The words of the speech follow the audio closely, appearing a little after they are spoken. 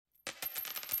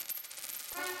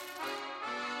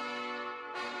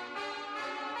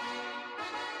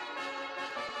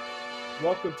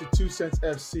Welcome to 2 Cents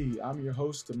FC. I'm your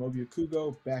host, Amobi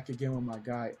Okugo, back again with my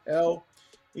guy, L.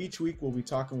 Each week, we'll be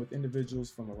talking with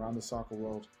individuals from around the soccer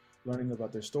world, learning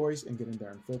about their stories and getting their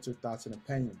unfiltered thoughts and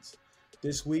opinions.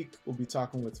 This week, we'll be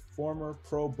talking with former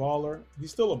pro baller,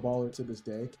 he's still a baller to this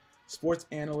day, sports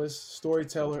analyst,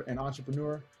 storyteller, and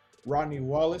entrepreneur, Rodney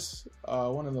Wallace,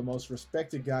 one of the most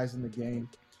respected guys in the game,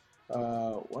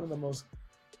 one of the most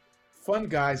fun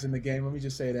guys in the game, let me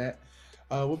just say that.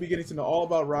 We'll be getting to know all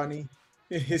about Rodney,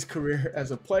 his career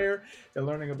as a player, and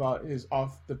learning about his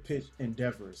off-the-pitch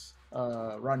endeavors.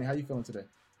 Rodney, how you feeling today?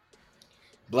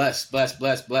 Bless.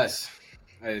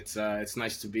 It's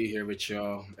nice to be here with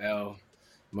y'all, L,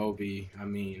 Moby. I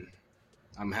mean,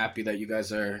 I'm happy that you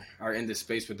guys are in this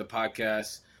space with the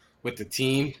podcast, with the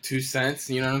team, 2 Cents,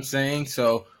 you know what I'm saying?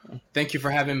 So thank you for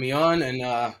having me on,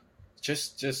 and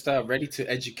just ready to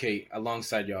educate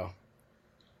alongside y'all.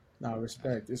 No,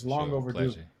 respect. It's long overdue.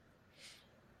 Pleasure.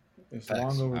 It's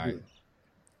long overdue.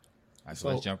 All right, so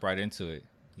let's jump right into it.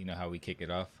 You know how we kick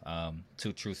it off.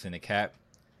 2 truths in a cap.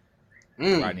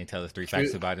 Rodney tell us 3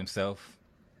 facts about himself.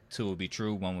 2 will be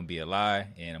true, 1 will be a lie,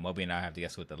 and Amobi and I have to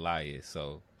guess what the lie is.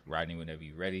 So, Rodney, whenever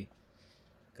you're ready,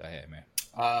 go ahead, man.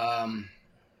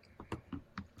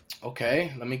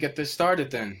 Okay, let me get this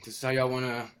started then. This is how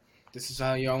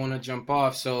y'all wanna jump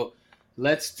off. So,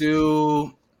 let's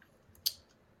do.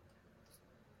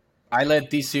 I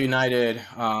led DC United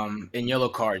in yellow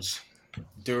cards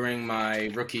during my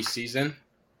rookie season.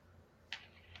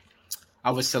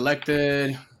 I was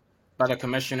selected by the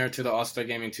commissioner to the All-Star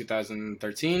game in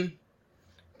 2013,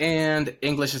 and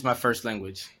English is my first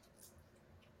language.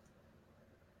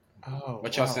 Oh,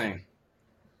 what y'all saying?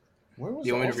 Where was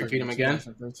you want me to repeat them again?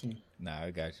 2013? Nah,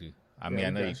 I got you. I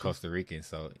know you're Costa Rican,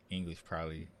 so English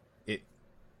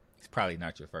it's probably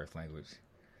not your first language.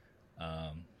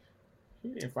 He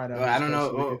didn't find out. Well, I don't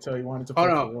know. Until he wanted to play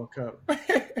for the World Cup.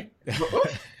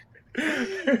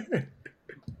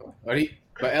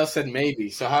 But El said maybe.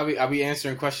 So are we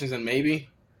answering questions in maybe?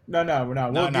 No, we're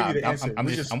not. We'll give you the answer.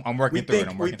 I'm working through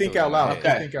it. We think out loud.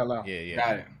 Okay. We think out loud. Yeah.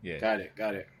 Got it.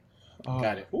 Got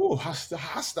it. Ooh,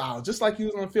 hostile. Just like he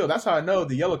was on the field. That's how I know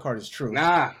the yellow card is true.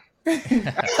 Nah.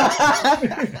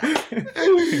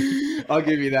 I'll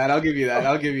give you that.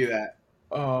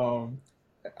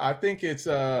 I think it's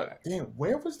damn.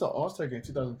 Where was the All-Star game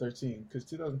 2013? Because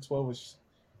 2012 was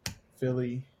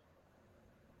Philly.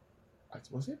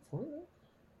 Was it Portland?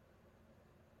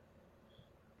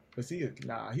 But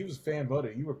he was fan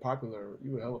voted. You were popular.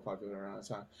 You were hella popular around the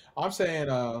time. I'm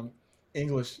saying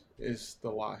English is the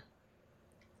lie.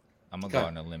 I'm gonna go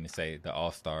on a limb and say the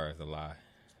All-Star is a lie.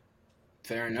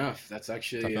 Fair enough. That's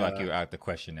actually. I feel like you were out the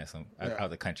question out of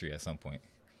the country at some point.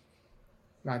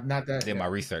 Not that. I did my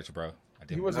research, bro.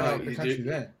 He wasn't out of the country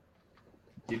then.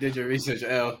 You did your research,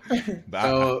 L. but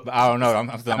I don't know.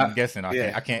 I'm guessing.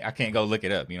 I can't go look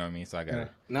it up. You know what I mean? So I got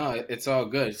it. No, it's all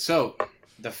good. So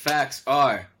the facts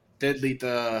are: did lead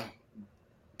the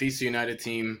DC United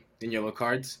team in yellow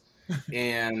cards,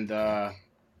 and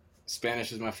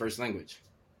Spanish is my first language.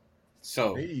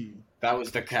 So that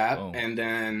was the cap, and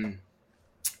then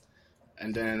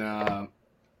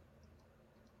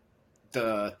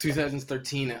the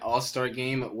 2013 All-Star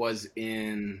game was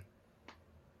in.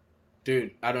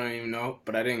 Dude, I don't even know,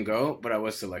 but I didn't go, but I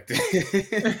was selected.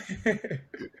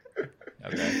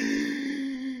 Okay.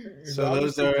 So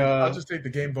those are. I'll just take the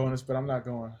game bonus, but I'm not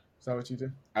going. Is that what you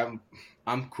did?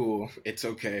 I'm cool. It's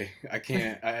okay. I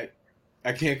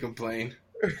can't complain.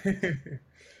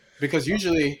 Because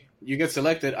usually you get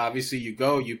selected. Obviously, you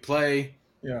go, you play.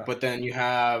 Yeah. But then you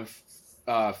have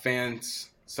fan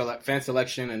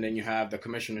selection, and then you have the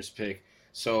commissioner's pick.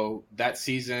 So that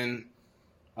season.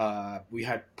 We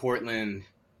had Portland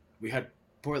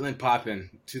popping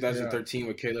 2013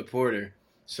 with Caleb Porter.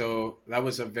 So that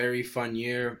was a very fun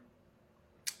year.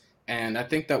 And I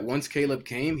think that once Caleb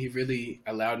came, he really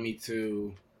allowed me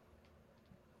to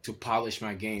polish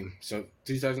my game. So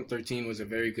 2013 was a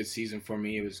very good season for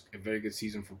me. It was a very good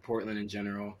season for Portland in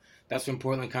general. That's when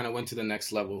Portland kind of went to the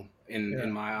next level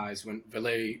in my eyes. When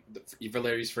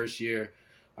Valeri's first year,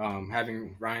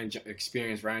 having Ryan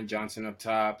Johnson up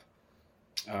top,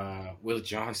 Will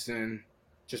Johnson,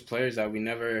 just players that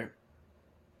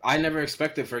I never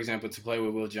expected, for example, to play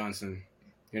with Will Johnson.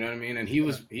 You know what I mean? And he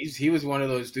was one of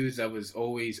those dudes that was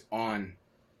always on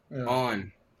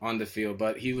the field,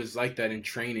 but he was like that in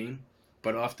training,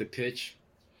 but off the pitch,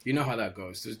 you know how that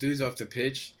goes. Those dudes off the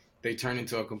pitch, they turn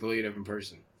into a completely different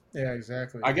person. Yeah,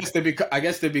 exactly. I guess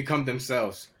they become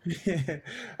themselves.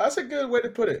 That's a good way to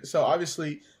put it. So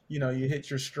obviously, you hit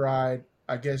your stride,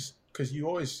 I guess, because you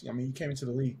came into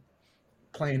the league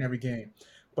playing every game.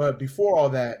 But before all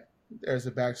that, there's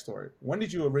a backstory. When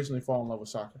did you originally fall in love with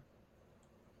soccer?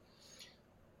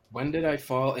 When did I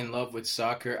fall in love with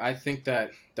soccer? I think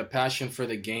that the passion for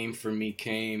the game for me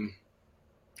came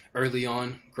early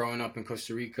on, growing up in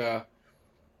Costa Rica.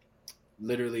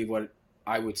 Literally, what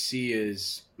I would see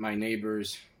is my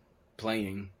neighbors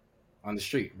playing on the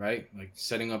street, right? Like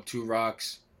setting up two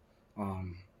rocks,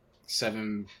 um,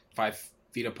 5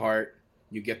 feet apart.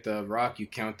 You get the rock, you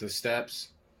count the steps,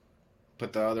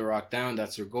 put the other rock down.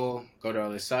 That's your goal. Go to the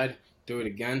other side, do it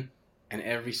again. And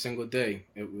every single day,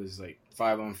 it was like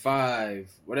 5-on-5,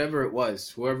 whatever it was.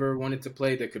 Whoever wanted to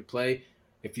play, they could play.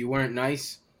 If you weren't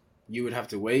nice, you would have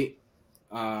to wait.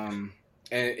 And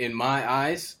in my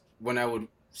eyes, when I would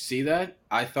see that,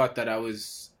 I thought that I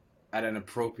was at an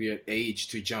appropriate age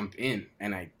to jump in,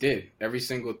 and I did. Every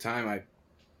single time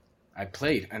I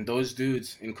played. And those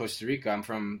dudes in Costa Rica, I'm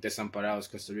from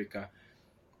Desamparados, Costa Rica,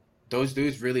 those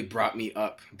dudes really brought me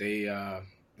up. They,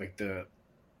 like the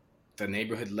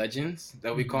neighborhood legends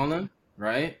that we call them,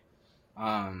 right?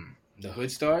 The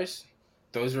hood stars,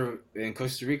 those were in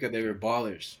Costa Rica. They were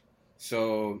ballers.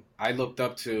 So I looked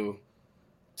up to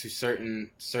certain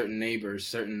neighbors,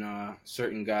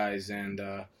 certain guys, and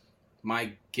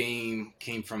my game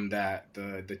came from that.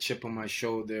 The chip on my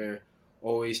shoulder,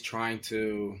 always trying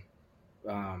to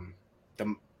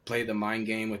play the mind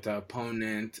game with the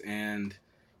opponent, and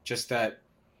just that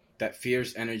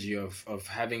fierce energy of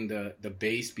having the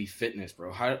base be fitness,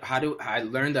 bro. How do I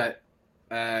learned that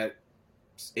at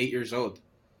 8 years old?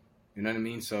 You know what I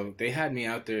mean? So they had me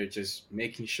out there just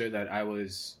making sure that I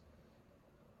was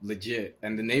legit,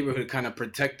 and the neighborhood kind of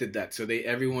protected that. So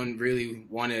everyone really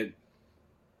wanted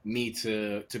me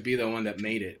to be the one that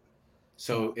made it.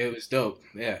 So it was dope.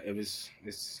 Yeah,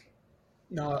 it's.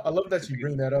 No, I love that you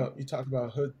bring that up. You talk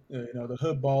about hood, the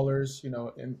hood ballers.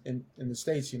 In the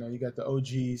States, you got the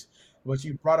OGs, but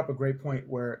you brought up a great point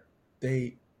where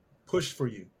they pushed for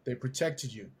you, they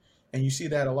protected you, and you see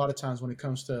that a lot of times when it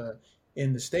comes to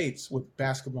in the States with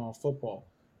basketball and football.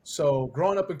 So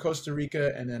growing up in Costa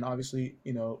Rica and then obviously,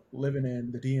 living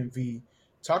in the DMV,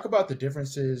 talk about the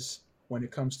differences when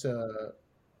it comes to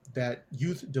that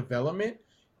youth development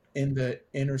in the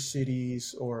inner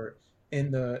cities or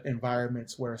in the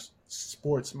environments where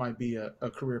sports might be a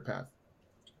career path.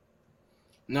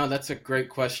 No, that's a great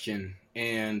question.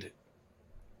 And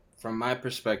from my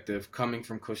perspective, coming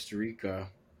from Costa Rica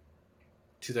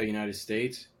to the United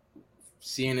States,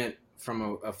 seeing it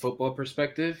from a football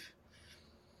perspective,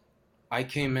 I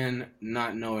came in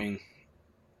not knowing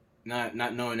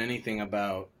anything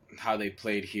about how they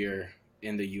played here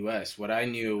in the U.S. What I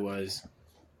knew was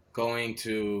going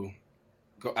to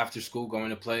go after school, going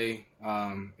to play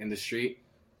in the street.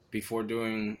 Before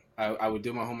I would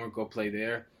do my homework, go play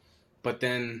there. But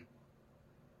then,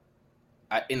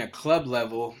 in a club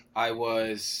level, I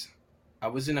was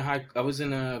in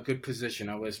a good position.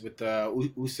 I was with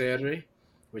the UCR,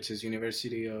 which is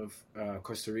University of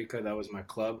Costa Rica. That was my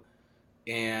club,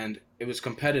 and it was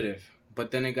competitive.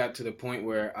 But then it got to the point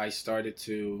where I started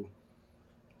to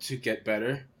get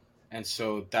better. And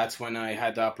so that's when I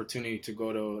had the opportunity to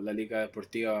go to La Liga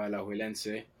Deportiva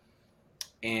Alajuelense.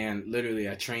 And literally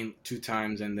I trained 2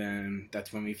 times, and then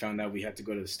that's when we found out we had to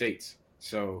go to the States.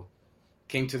 So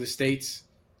came to the States,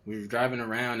 we were driving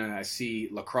around, and I see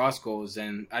lacrosse goals,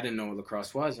 and I didn't know what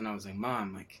lacrosse was. And I was like,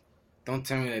 Mom, don't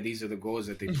tell me that these are the goals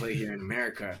that they play here in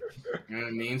America. You know what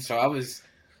I mean? So I was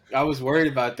worried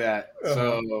about that. Uh-huh.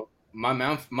 So my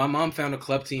mom found a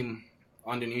club team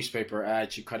on the newspaper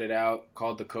ad. She cut it out,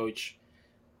 called the coach.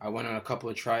 I went on a couple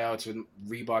of tryouts with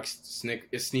Reebok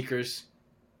sneakers.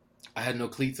 I had no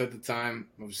cleats at the time.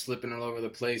 I was slipping all over the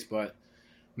place, but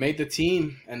made the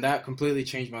team, and that completely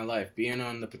changed my life. Being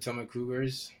on the Potomac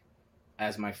Cougars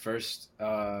as my first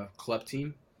club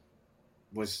team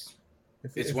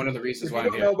it's one of the reasons why I'm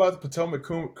here. If you don't know about the Potomac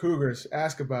Cougars,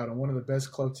 ask about them. One of the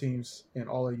best club teams in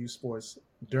all of youth sports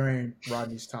during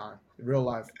Rodney's time. In real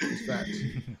life, it's facts.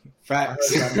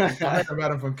 Facts. I heard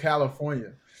about them from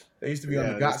California. They used to be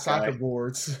on the Got soccer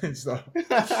boards and stuff.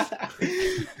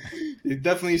 You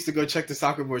definitely used to go check the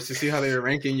soccer boards to see how they were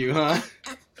ranking you, huh?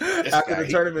 After the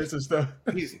tournaments and stuff.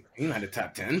 He's not a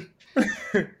top 10.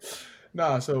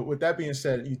 Nah, so with that being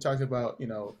said, you talked about,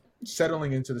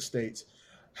 settling into the States.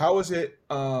 How is it,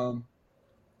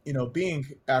 being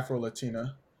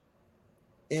Afro-Latina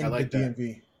in the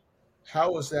DMV?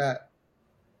 How was that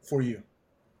for you?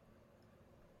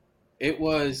 It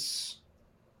was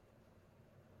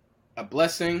a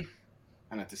blessing,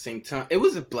 and at the same time, it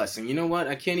was a blessing. You know what?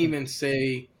 I can't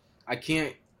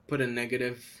put a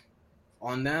negative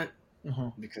on that,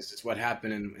 because it's what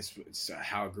happened, and it's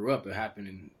how I grew up. It happened,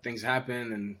 and things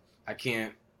happen, and I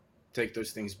can't take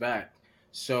those things back.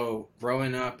 So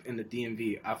growing up in the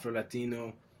DMV, Afro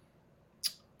Latino,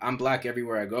 I'm black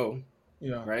everywhere I go,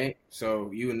 Yeah. right?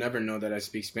 So you would never know that I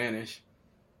speak Spanish.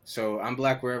 So I'm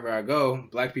black wherever I go.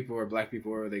 Black people are black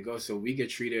people wherever they go. So we get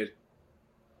treated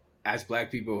as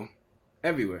black people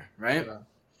everywhere, right? Yeah.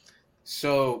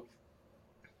 So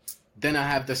then I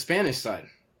have the Spanish side,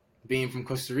 being from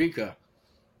Costa Rica.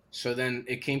 So then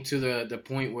it came to the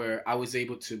point where I was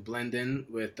able to blend in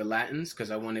with the Latins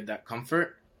because I wanted that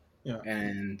comfort. Yeah.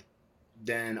 And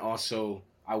then also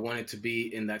I wanted to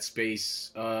be in that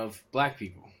space of black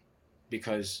people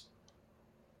because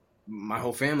my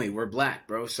whole family, we're black,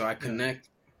 bro. So I connect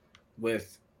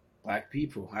with black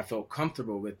people. I felt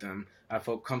comfortable with them. I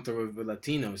felt comfortable with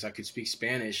Latinos. I could speak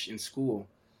Spanish in school.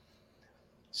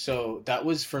 So that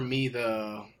was for me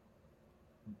the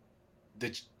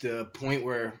point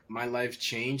where my life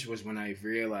changed was when I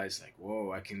realized like,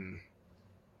 whoa,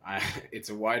 it's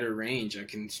a wider range. I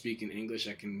can speak in English.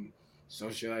 I can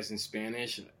socialize in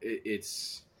Spanish.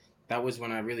 That was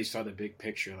when I really saw the big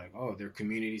picture. Like, oh, there are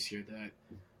communities here that,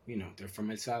 they're from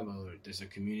El Salvador. There's a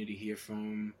community here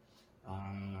from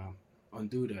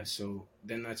Honduras. So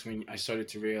then that's when I started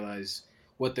to realize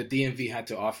what the DMV had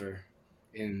to offer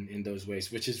in those ways,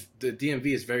 which is the DMV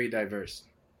is very diverse.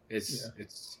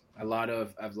 It's a lot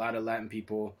of Latin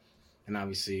people, and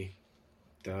obviously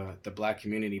the black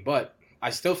community. But I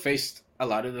still faced a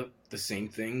lot of the same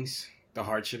things, the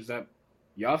hardships that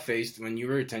y'all faced when you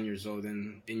were 10 years old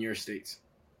in your states.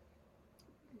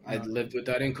 I lived with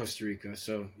that in Costa Rica,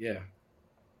 so yeah.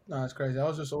 No, it's crazy. I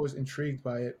was just always intrigued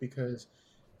by it because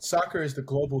soccer is the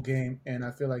global game, and I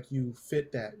feel like you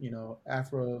fit that.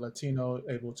 Afro Latino,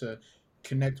 able to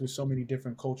connect with so many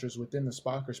different cultures within the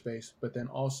soccer space, but then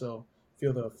also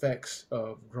feel the effects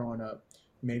of growing up,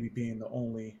 maybe being the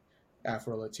only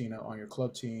Afro Latino on your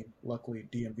club team. Luckily,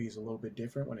 DMV is a little bit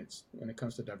different when it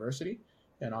comes to diversity,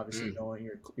 and obviously knowing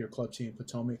your club team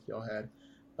Potomac, y'all had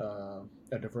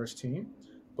a diverse team.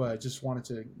 But I just wanted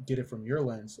to get it from your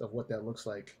lens of what that looks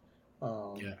like.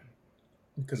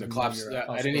 Because the clubs,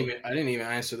 I didn't even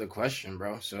answer the question,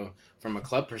 bro. So from a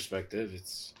club perspective,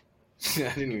 I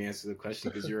didn't even answer the question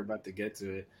because you were about to get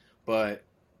to it, but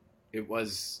it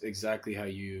was exactly how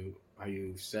you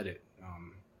said it.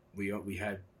 We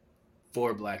had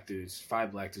 5 black dudes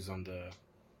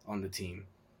on the team,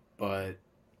 but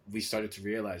we started to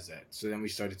realize that. So then we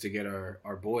started to get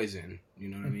our boys in. You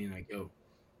know what I mean? Like, yo,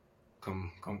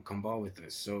 come ball with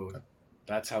us. So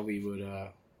that's how we would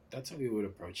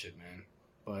approach it, man.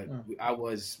 But I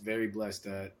was very blessed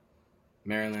that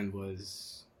Maryland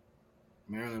was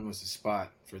a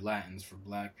spot for Latins, for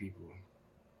black people.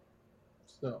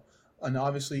 So, and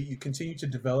obviously you continue to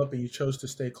develop and you chose to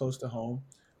stay close to home.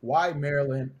 Why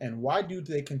Maryland, and why do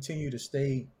they continue to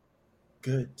stay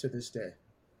good to this day?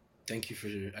 Thank you for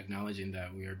acknowledging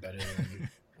that we are better than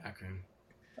Akron.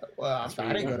 Well,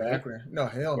 I didn't go to Akron. No,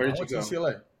 hell no. I went to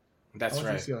UCLA. That's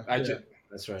right.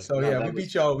 That's right. So we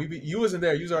beat y'all. You wasn't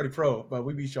there. You was already pro, but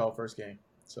we beat y'all first game.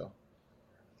 So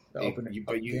you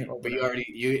already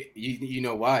you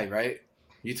know why, right?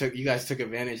 You guys took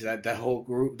advantage that whole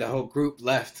group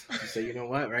left. You say, you know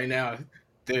what? Right now,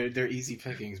 they're easy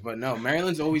pickings. But no,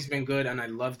 Maryland's always been good, and I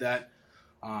love that.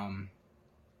 I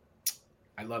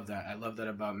love that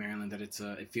about Maryland. That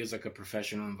it feels like a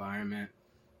professional environment.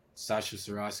 Sasha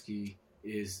Soroski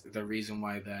is the reason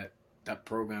why that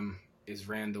program is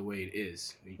ran the way it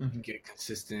is. You get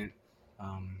consistent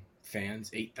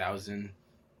fans, 8,000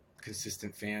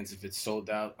 consistent fans. If it's sold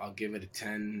out, I'll give it a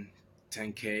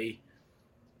 10K,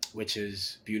 which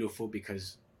is beautiful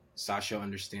because Sasha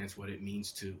understands what it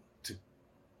means to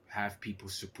have people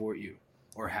support you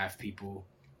or have people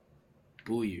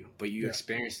boo you, but you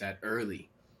experience that early,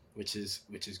 which is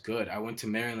good. I went to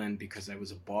Maryland because I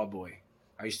was a ball boy.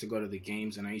 I used to go to the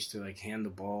games and I used to hand the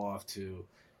ball off to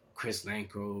Chris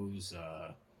Lankos,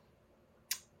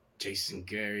 Jason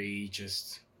Gary,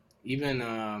 just even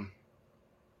I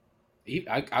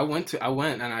went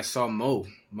and I saw Mo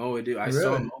Adu. I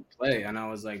saw Mo play and I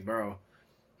was like, bro,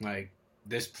 like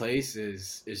this place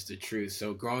is the truth.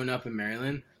 So growing up in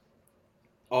Maryland,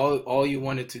 all you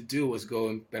wanted to do was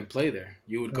go and play there.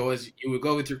 You would go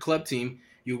with your club team.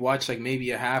 You watch maybe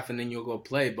a half and then you'll go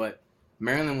play. But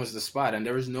Maryland was the spot, and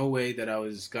there was no way that I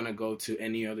was gonna go to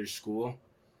any other school.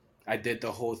 I did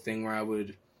the whole thing where I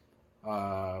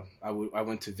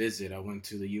went to visit. I went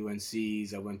to the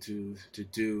UNCs. I went to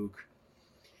Duke,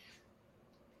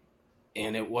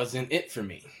 and it wasn't it for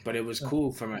me. But it was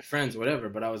cool for my friends, whatever.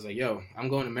 But I was like, yo, I'm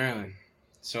going to Maryland.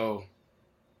 So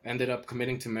ended up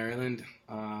committing to Maryland.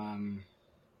 And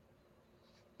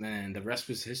the rest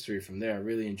was history from there. I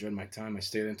really enjoyed my time. I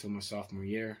stayed until my sophomore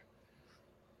year.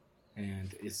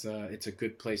 and it's a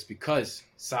good place because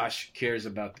Sash cares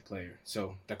about the player.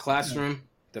 So the classroom,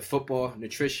 the football,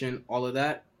 nutrition, all of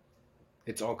that,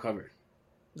 it's all covered.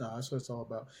 No, that's what it's all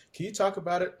about. Can you talk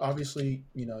about it? Obviously,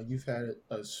 you've had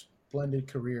a splendid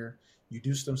career. You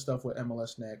do some stuff with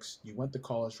MLS Next. You went the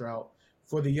college route.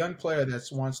 For the young player that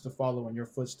wants to follow in your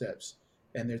footsteps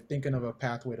and they're thinking of a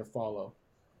pathway to follow,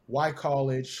 why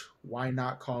college? Why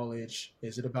not college?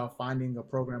 Is it about finding a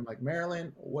program like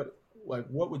Maryland? What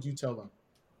would you tell them?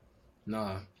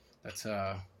 No, that's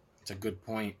a good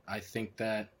point. I think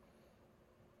that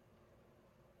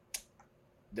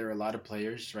there are a lot of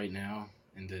players right now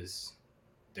in this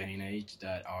day and age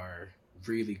that are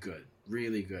really good,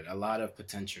 really good, a lot of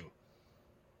potential.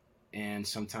 And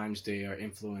sometimes they are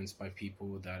influenced by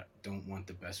people that don't want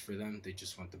the best for them. They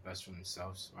just want the best for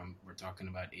themselves. We're talking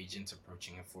about agents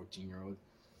approaching a 14-year-old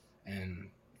and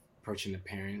approaching the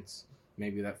parents.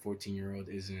 Maybe that 14-year-old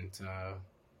isn't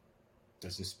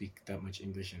doesn't speak that much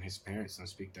English, and his parents don't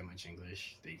speak that much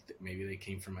English. Maybe they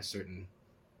came from a certain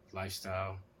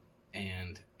lifestyle,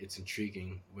 and it's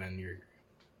intriguing when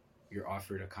you're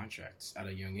offered a contract at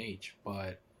a young age,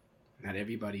 but not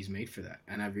everybody's made for that.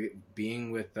 And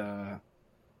being with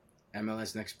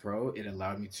MLS Next Pro, it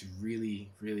allowed me to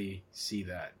really, really see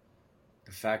that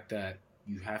the fact that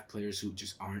you have players who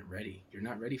just aren't ready. You're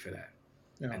not ready for that.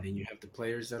 Yeah. And then you have the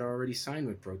players that are already signed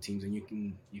with pro teams, and you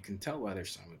can tell why they're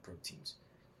signed with pro teams.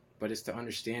 But it's the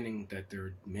understanding that there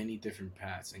are many different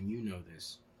paths, and you know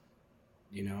this.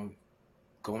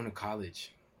 Going to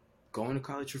college. Going to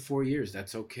college for 4 years,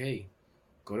 that's okay.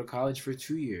 Go to college for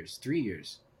 2 years, 3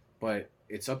 years. But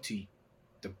it's up to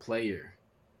the player.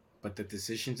 But the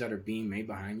decisions that are being made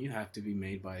behind you have to be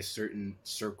made by a certain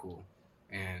circle.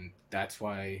 And that's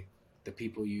why the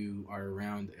people you are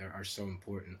around are so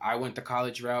important. I went the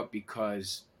college route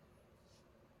because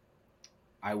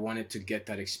I wanted to get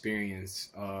that experience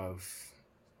of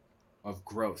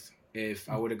growth. If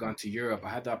I would have gone to Europe, I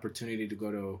had the opportunity to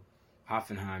go to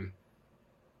Hoffenheim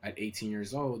at 18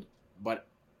 years old. But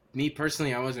me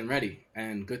personally, I wasn't ready.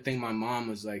 And good thing my mom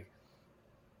was like,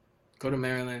 go to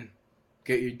Maryland,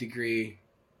 get your degree,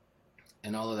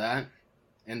 and all of that.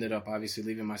 Ended up obviously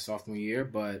leaving my sophomore year,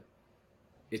 but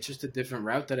it's just a different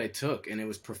route that I took, and it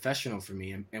was professional for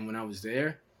me. And when I was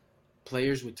there,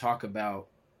 players would talk about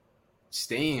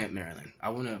staying at Maryland. I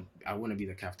wanna be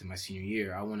the captain my senior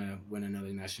year. I wanna win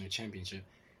another national championship.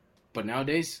 But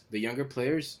nowadays, the younger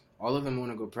players, all of them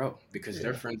want to go pro because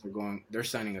their friends they're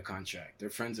signing a contract. Their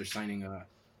friends are signing a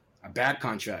bad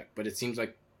contract, but it seems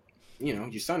like,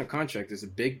 you sign a contract is a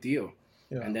big deal.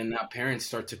 Yeah. And then now parents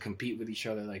start to compete with each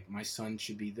other. Like, my son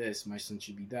should be this, my son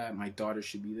should be that, my daughter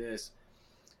should be this.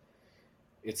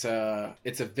 It's a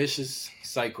vicious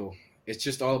cycle. It's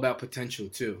just all about potential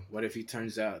too. What if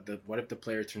the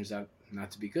player turns out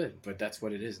not to be good? But that's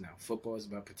what it is now. Football is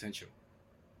about potential.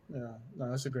 Yeah,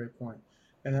 no, that's a great point.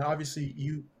 And then obviously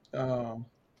you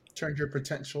turned your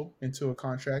potential into a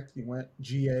contract. You went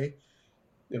GA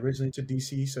originally to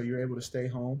DC, so you're able to stay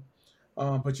home.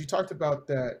 But you talked about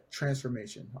that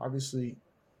transformation. Obviously,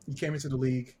 you came into the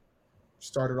league,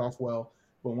 started off well,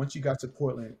 but once you got to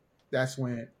Portland, that's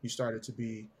when you started to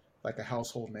be like a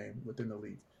household name within the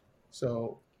league.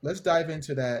 So let's dive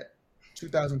into that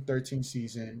 2013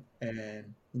 season,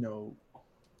 and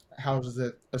how was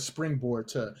it a springboard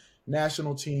to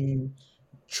national team,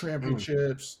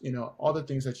 championships, all the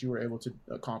things that you were able to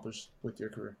accomplish with your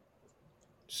career.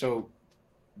 So,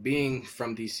 being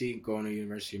from DC, going to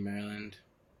University of Maryland,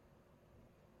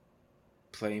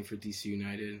 playing for DC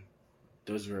United,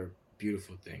 those were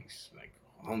beautiful things. Like,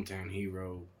 hometown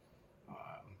hero.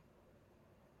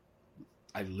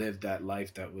 I lived that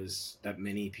life that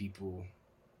many people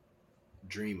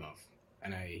dream of,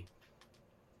 and I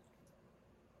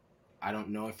don't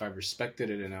know if I respected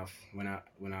it enough when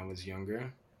I was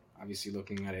younger. Obviously,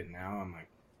 looking at it now, I'm like,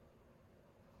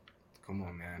 come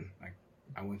on, man. Like,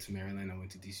 I went to Maryland, I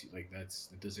went to DC. Like, that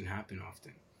doesn't happen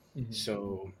often. Mm-hmm.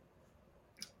 So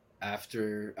I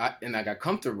got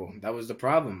comfortable. That was the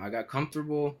problem. I got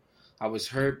comfortable. I was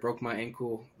hurt, broke my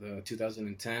ankle,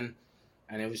 2010.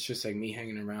 And it was just like me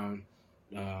hanging around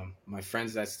my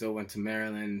friends that still went to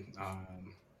Maryland,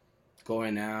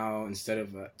 going out instead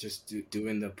of just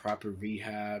doing the proper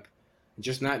rehab,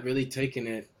 just not really taking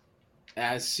it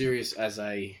as serious as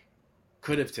I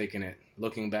could have taken it,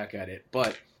 looking back at it.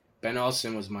 But Ben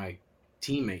Olsen was my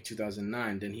teammate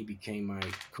 2009. Then he became my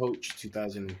coach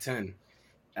 2010.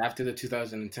 After the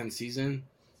 2010 season,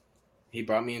 he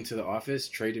brought me into the office,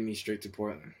 traded me straight to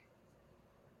Portland.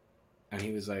 And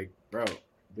he was like, bro,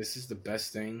 this is the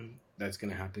best thing that's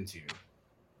going to happen to you.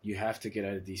 You have to get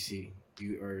out of DC.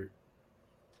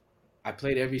 I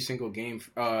played every single game,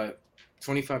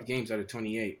 25 games out of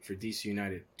 28 for DC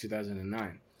United,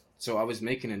 2009. So I was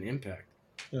making an impact.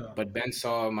 Yeah. But Ben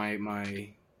saw my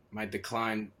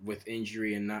decline with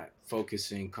injury and not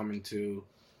focusing, coming to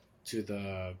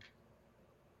the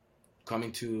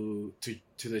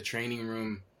training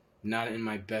room not in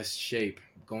my best shape,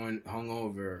 going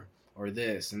hungover or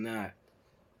this and that,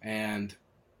 and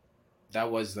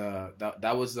that was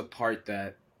the part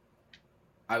that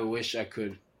I wish I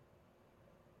could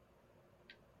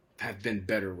have been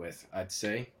better with, I'd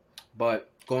say. But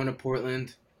going to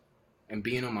Portland and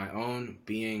being on my own,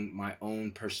 being my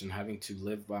own person, having to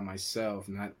live by myself,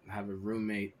 not have a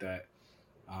roommate that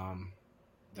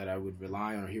that I would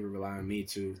rely on, or he would rely on me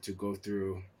to go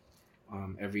through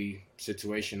every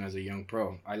situation as a young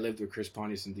pro. I lived with Chris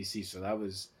Pontius in DC, so that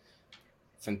was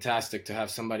fantastic to have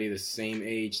somebody the same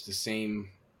age, the same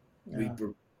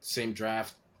same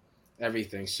draft,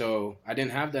 everything. So I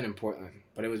didn't have that in Portland,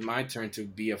 but it was my turn to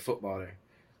be a footballer,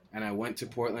 and I went to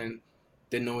Portland,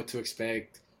 didn't know what to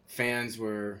expect. Fans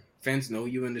know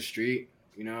you in the street,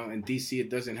 you know. In DC, it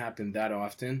doesn't happen that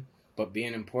often, but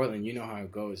being in Portland, you know how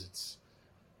it goes. It's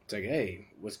like, hey,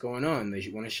 what's going on? They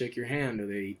want to shake your hand, or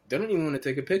they don't even want to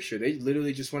take a picture. They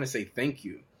literally just want to say thank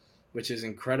you, which is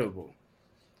incredible.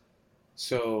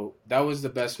 So that was the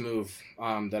best move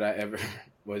that I ever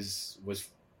was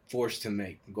forced to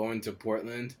make. Going to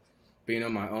Portland, being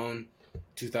on my own,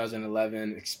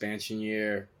 2011 expansion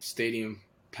year, stadium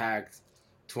packed,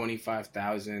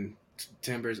 25,000.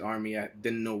 Timbers Army. I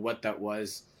didn't know what that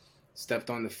was. Stepped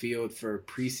on the field for a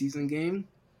preseason game.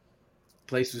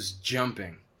 Place was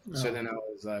jumping. No. So then I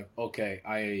was like, okay,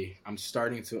 I'm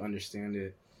starting to understand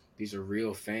it. These are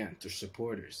real fans. They're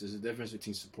supporters. There's a difference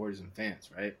between supporters and fans,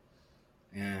 right?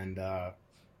 And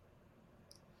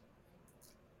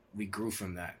we grew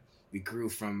from that. We grew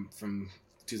from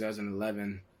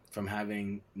 2011 from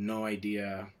having no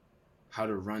idea how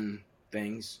to run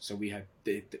things. So we had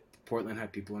Portland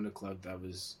had people in the club that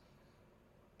was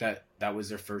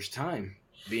their first time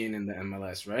being in the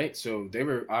MLS, right? So they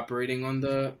were operating on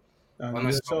the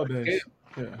USL days.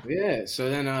 Yeah. So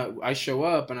then I show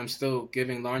up and I'm still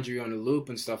giving laundry on the loop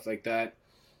and stuff like that,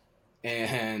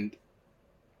 and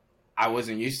I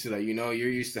wasn't used to that. You know, you're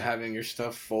used to having your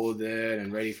stuff folded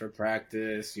and ready for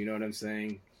practice. You know what I'm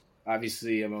saying?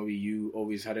 Obviously, you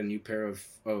always had a new pair of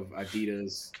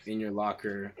Adidas in your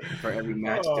locker for every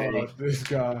match day. This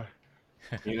guy.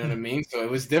 You know what I mean? So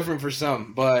it was different for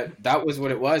some, but that was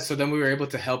what it was. So then we were able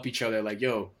to help each other. Like,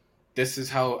 yo, this is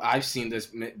how I've seen this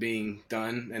being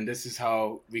done, and this is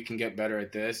how we can get better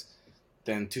at this.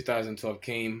 Then 2012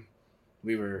 came.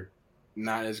 We were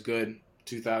not as good.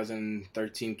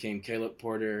 2013 came. Caleb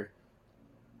Porter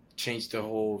changed the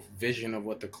whole vision of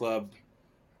what the club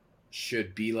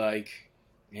should be like,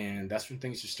 and that's when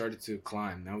things just started to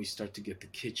climb. Now we start to get the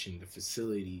kitchen, the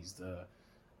facilities, the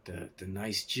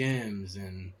nice gyms,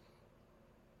 and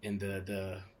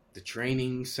the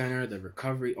training center, the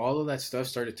recovery, all of that stuff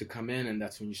started to come in, and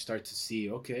that's when you start to see,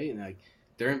 okay, like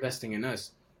they're investing in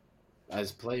us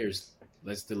as players.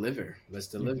 Let's deliver.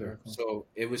 Mm-hmm. So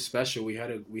it was special. We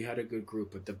had a good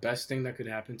group, but the best thing that could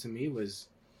happen to me was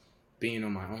being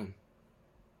on my own.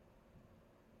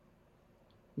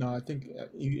 No, I think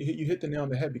you hit the nail on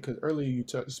the head, because earlier you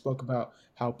spoke about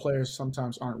how players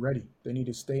sometimes aren't ready. They need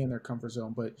to stay in their comfort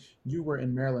zone, but you were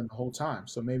in Maryland the whole time.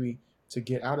 So maybe to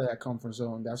get out of that comfort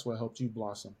zone, that's what helped you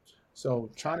blossom.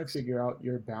 So trying to figure out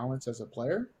your balance as a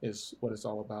player is what it's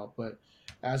all about. But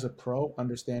as a pro,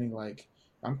 understanding, like,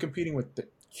 I'm competing with the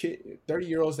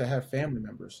 30-year-olds that have family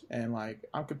members, and like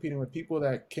I'm competing with people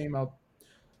that came out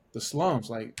the slums.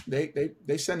 Like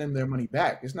they sending their money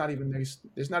back. It's not even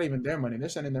their money. They're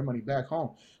sending their money back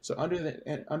home. So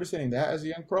understanding that as a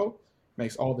young pro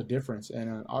makes all the difference.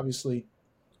 And obviously,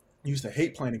 I used to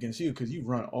hate playing against you because you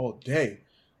run all day.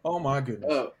 Oh my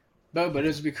goodness. No, but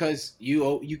it's because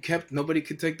you kept, nobody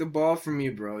could take the ball from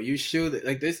you, bro. You showed it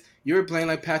like this. You were playing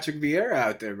like Patrick Vieira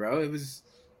out there, bro.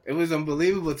 It was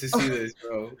unbelievable to see this,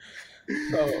 bro.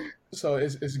 So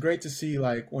it's great to see,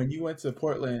 like, when you went to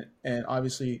Portland, and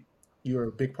obviously you were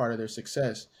a big part of their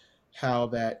success, how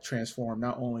that transformed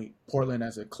not only Portland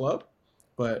as a club,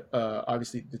 but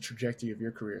obviously the trajectory of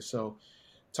your career. So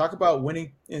talk about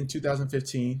winning in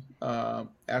 2015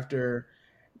 after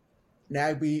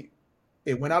Nagbe.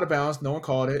 It went out of bounds. No one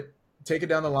called it. Take it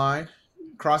down the line,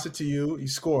 cross it to you, you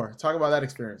score. Talk about that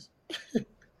experience.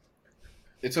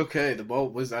 It's okay. The ball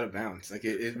was out of bounds. Like,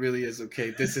 it really is okay.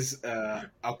 This is a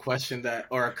question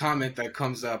or a comment that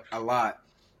comes up a lot.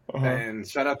 Uh-huh. And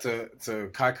shout out to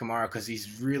Kai Kamara, because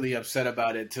he's really upset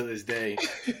about it to this day.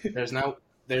 There's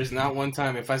there's not one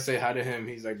time if I say hi to him,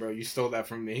 he's like, bro, you stole that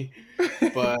from me.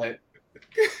 But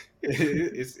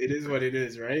it is what it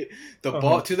is, right? The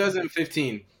ball,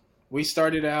 2015, we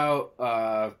started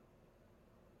out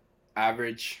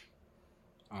average.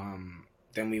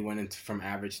 Then we went into from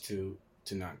average to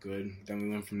not good. Then we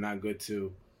went from not good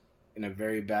to in a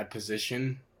very bad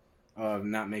position of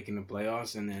not making the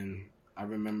playoffs. And then I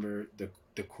remember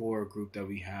the core group that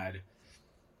we had.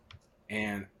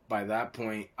 And by that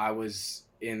point, I was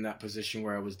in that position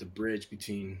where I was the bridge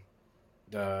between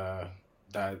the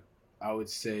I would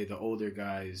say the older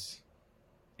guys,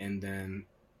 and then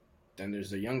there's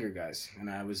the younger guys. And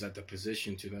I was at the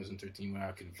position 2013 where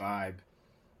I could vibe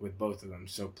with both of them.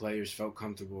 So players felt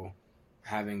comfortable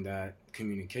having that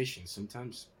communication.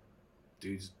 Sometimes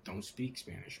dudes don't speak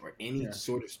Spanish or any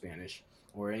sort of Spanish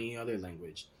or any other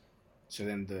language. So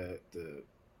then the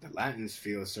Latins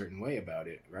feel a certain way about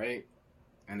it, right?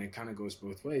 And it kind of goes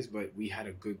both ways, but we had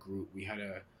a good group. We had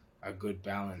a good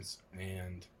balance,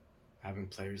 and having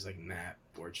players like Nat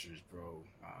Borchers, bro,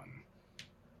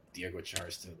 Diego Char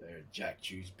still there, Jack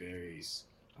Jewsbury's,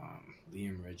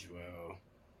 Liam Ridgewell,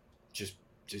 just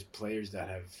players that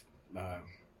have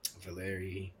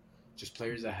Valeri, just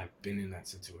players that have been in that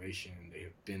situation. They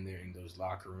have been there in those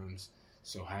locker rooms.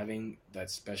 So having that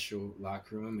special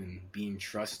locker room and being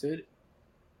trusted,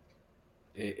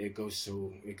 it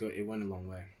went a long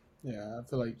way. Yeah, I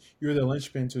feel like you're the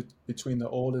linchpin between the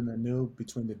old and the new,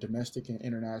 between the domestic and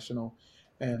international.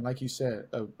 And like you said,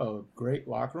 a great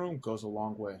locker room goes a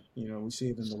long way. You know, we see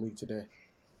it in the league today.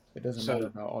 It doesn't matter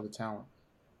about all the talent.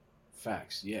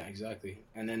 Facts. Yeah, exactly.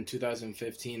 And then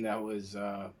 2015, that was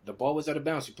the ball was out of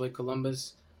bounds. We played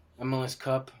Columbus MLS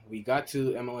Cup. We got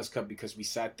to MLS Cup because we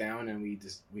sat down and we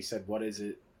said, what is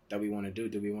it that we want to do?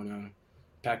 Do we want to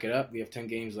pack it up? We have 10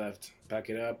 games left.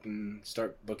 Pack it up and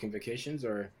start booking vacations,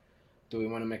 or do we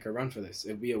want to make a run for this?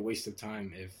 It'd be a waste of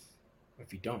time if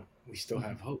we don't. We still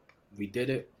have hope. We did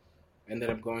it. Ended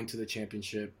up going to the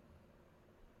championship.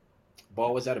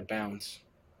 Ball was out of bounds.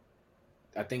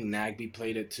 I think Nagby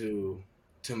played it to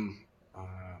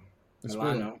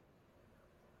Milano.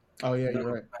 Oh yeah,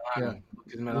 you're right. Milano. Yeah,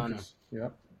 Lucas Milano.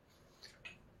 Yep.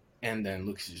 And then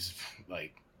Lucas is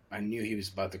like, I knew he was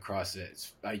about to cross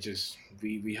it.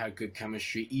 We had good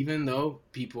chemistry, even though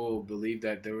people believed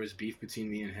that there was beef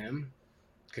between me and him,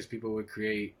 because people would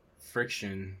create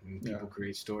friction and people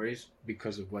create stories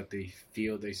because of what they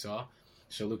feel they saw.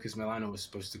 So Lucas Milano was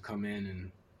supposed to come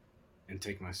in and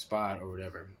take my spot or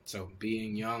whatever. So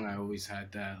being young, I always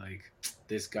had that like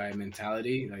this guy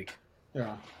mentality, like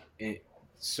but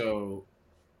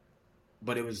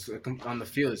it was on the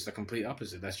field. It's the complete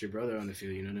opposite. That's your brother on the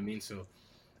field. You know what I mean? So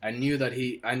I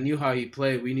knew how he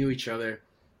played. We knew each other.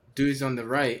 Dude's on the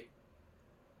right,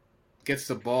 gets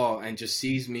the ball and just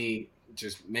sees me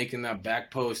just making that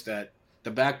back post. That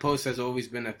the back post has always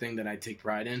been a thing that I take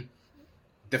pride in,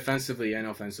 defensively and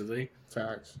offensively.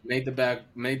 Facts. Made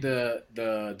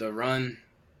the run,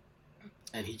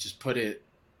 and he just put it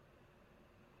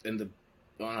in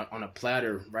on a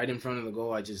platter right in front of the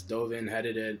goal. I just dove in,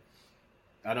 headed it.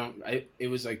 It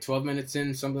was like 12 minutes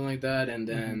in, something like that, and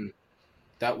then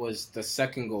that was the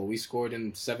second goal. We scored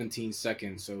in 17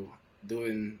 seconds. So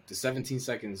doing the 17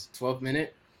 seconds, 12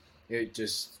 minute, it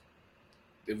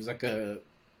was like a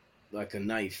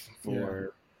knife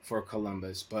for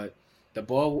Columbus. But the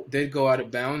ball did go out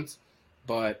of bounds,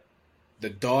 but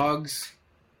the dogs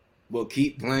will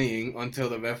keep playing until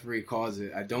the referee calls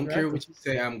it. I don't care what you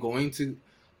say. I'm going to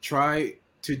try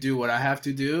to do what I have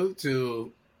to do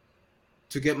to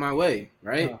get my way,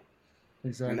 right?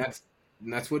 Exactly.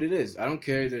 And that's what it is. I don't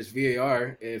care if there's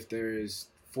VAR, if there's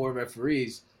 4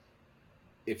 referees.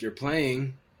 If you're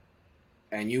playing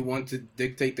and you want to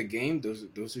dictate the game,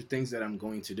 those are things that I'm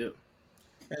going to do.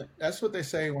 And that's what they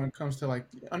say when it comes to like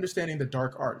understanding the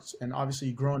dark arts. And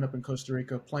obviously growing up in Costa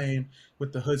Rica, playing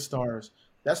with the Hood Stars,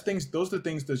 those are the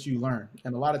things that you learn.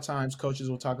 And a lot of times coaches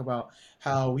will talk about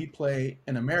how we play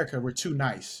in America. We're too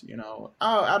nice,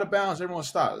 out of bounds. Everyone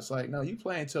stops. It's like, no, you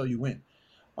play until you win.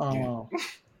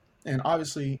 And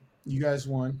obviously you guys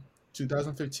won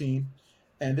 2015.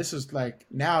 And this is like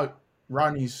now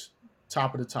Rodney's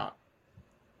top of the top,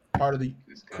 part of the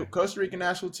Costa Rican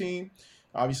national team.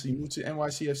 Obviously, you moved to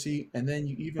NYCFC, and then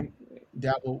you even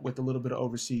dabble with a little bit of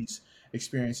overseas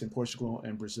experience in Portugal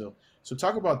and Brazil. So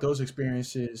talk about those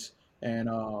experiences and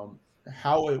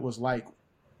how it was like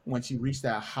once you reached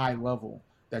that high level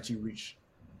that you reached.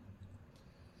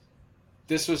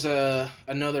 This was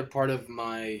another part of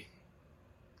my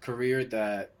career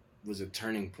that was a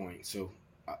turning point. So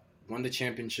I won the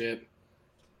championship,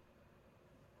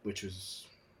 which was,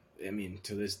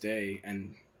 to this day,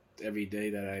 and every day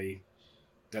that I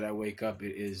that I wake up,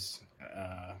 it is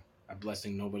a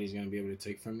blessing nobody's going to be able to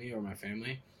take from me or my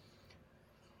family.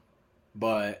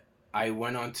 But I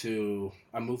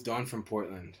moved on from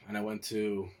Portland and I went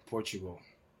to Portugal,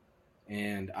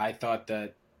 and I thought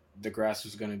that the grass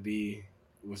was going to be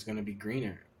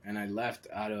greener, and I left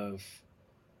out of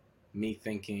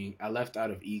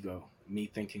ego, me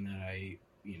thinking that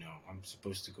I'm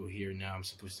supposed to go here now. I'm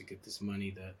supposed to get this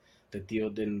money. The deal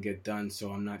didn't get done,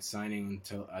 so I'm not signing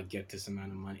until I get this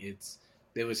amount of money.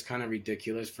 It was kind of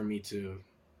ridiculous for me to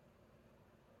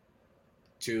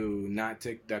not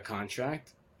take that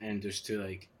contract and just to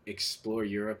like explore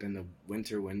Europe in the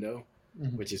winter window,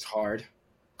 which is hard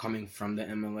coming from the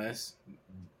MLS.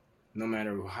 No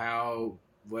matter how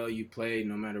well you play,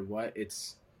 no matter what,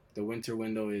 the winter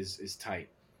window is tight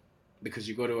because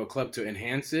you go to a club to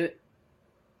enhance it,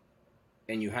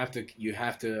 and you have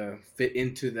to fit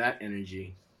into that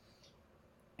energy.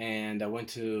 And I went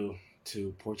to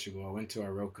Portugal. I went to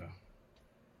Aroca.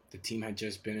 The team had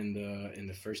just been in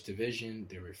the first division.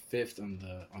 They were fifth on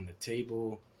the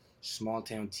table. Small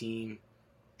town team,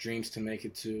 dreams to make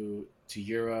it to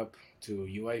Europe, to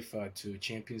UEFA, to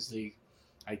Champions League.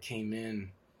 I came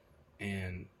in,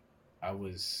 and I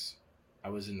was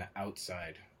in the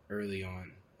outside early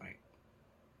on. Like,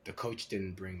 the coach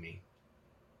didn't bring me.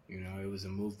 It was a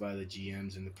move by the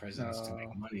GMs and the presidents to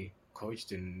make money. Coach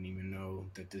didn't even know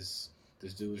that this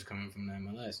dude was coming from the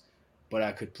MLS, but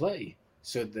I could play.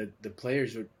 So the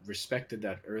players respected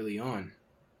that early on,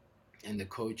 and the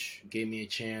coach gave me a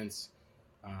chance.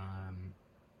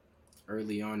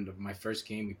 Early on, my first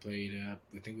game we played,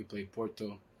 I think we played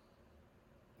Porto,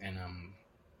 and I'm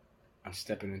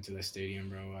stepping into the stadium,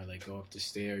 bro. I like go up the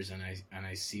stairs and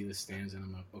I see the stands, and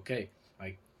I'm like, okay,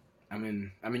 like I'm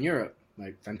in Europe,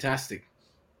 like fantastic,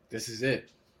 this is it.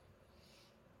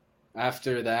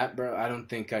 After that, bro, I don't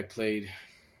think I played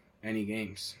any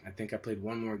games. I think I played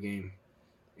one more game,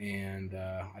 and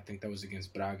I think that was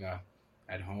against Braga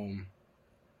at home,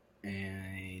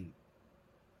 and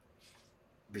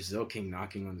Brazil came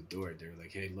knocking on the door. They were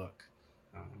like, hey, look,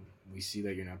 we see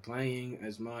that you're not playing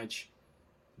as much.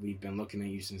 We've been looking at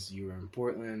you since you were in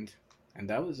Portland. And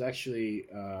that was actually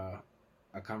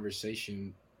a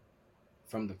conversation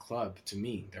from the club to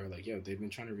me. They were like, yo, they've been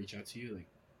trying to reach out to you. Like,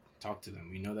 talk to them.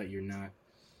 We know that you're not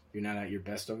at your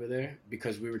best over there,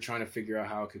 because we were trying to figure out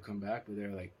how I could come back. But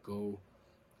they're like, go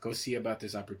see about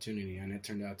this opportunity. And it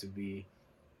turned out to be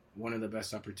one of the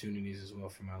best opportunities as well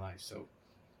for my life. So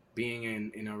being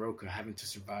in Aroca, having to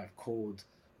survive cold,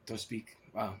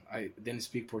 I didn't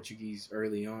speak Portuguese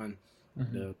early on.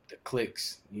 The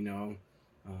cliques,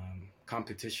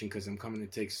 competition, because I'm coming to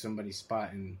take somebody's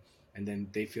spot, and then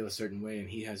they feel a certain way, and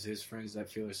he has his friends that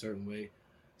feel a certain way.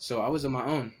 So I was on my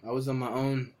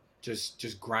own,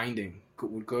 just grinding.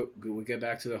 We'd get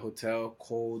back to the hotel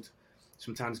cold,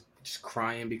 sometimes just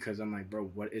crying because I'm like, bro,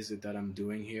 what is it that I'm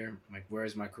doing here? Like, where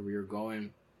is my career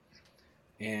going?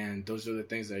 And those are the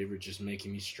things that were just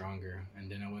making me stronger.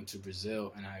 And then I went to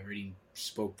Brazil, and I already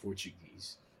spoke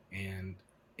Portuguese, and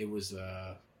it was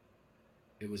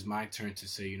my turn to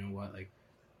say, you know what, like,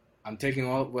 I'm taking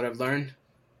all what I've learned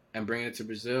and bringing it to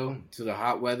Brazil, to the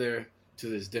hot weather, to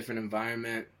this different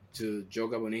environment, to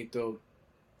Joga Bonito,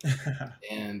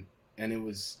 and it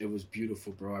was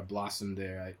beautiful, bro. I blossomed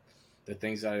there. The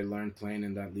things that I learned playing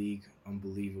in that league,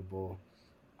 unbelievable.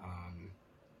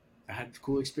 I had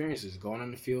cool experiences going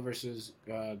on the field versus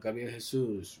Gabriel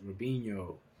Jesus,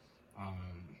 Robinho,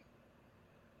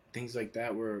 things like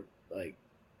that were like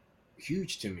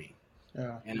huge to me.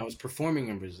 Yeah. And I was performing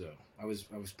in Brazil. I was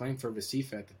playing for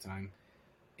Recife at the time,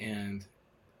 and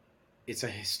it's a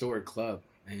historic club,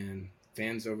 and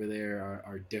fans over there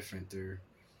are different.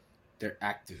 They're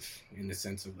active in the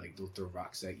sense of like they'll throw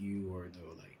rocks at you, or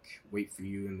they'll like wait for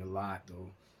you in the lot.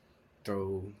 They'll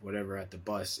throw whatever at the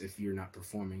bus if you're not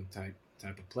performing type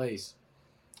of place.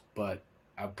 But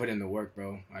I put in the work,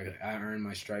 bro. I earned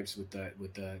my stripes with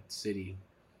that city,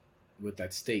 with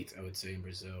that state, I would say, in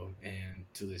Brazil. And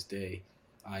to this day,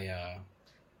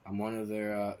 I'm one of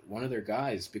their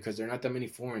guys, because there are not that many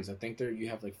foreigners. I think you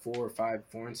have like 4 or 5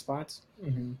 foreign spots.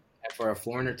 Mm-hmm. And for a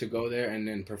foreigner to go there and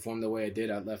then perform the way I did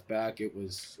at left back, it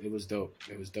was dope.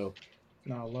 It was dope.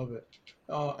 No, I love it.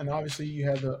 And obviously, you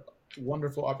had the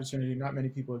wonderful opportunity. Not many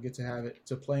people get to have it,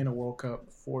 to play in a World Cup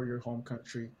for your home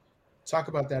country. Talk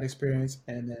about that experience,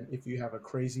 and then if you have a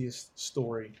craziest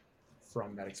story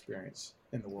from that experience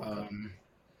in the World Cup.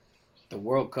 The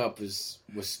World Cup was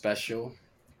special.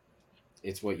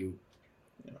 It's what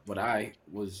I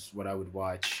would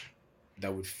watch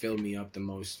that would fill me up the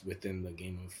most within the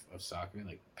game of soccer,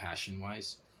 like passion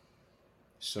wise.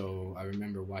 So I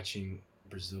remember watching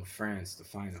Brazil France, the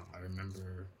final. I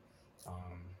remember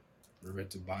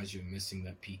Roberto Baggio missing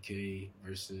that PK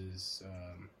versus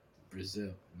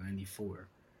Brazil '94,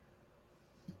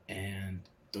 and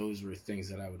those were things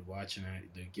that I would watch, and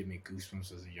they give me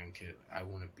goosebumps as a young kid. I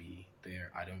want to be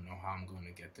there. I don't know how I'm going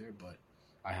to get there, but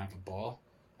I have a ball.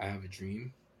 I have a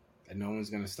dream, and no one's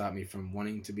going to stop me from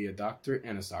wanting to be a doctor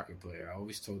and a soccer player. I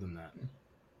always told them that.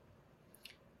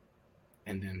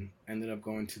 And then ended up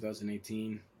going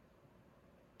 2018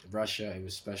 Russia. It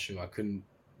was special. I couldn't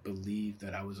believe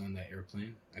that I was on that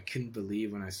airplane. I couldn't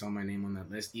believe when I saw my name on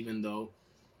that list, even though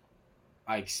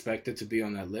I expected to be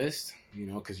on that list, you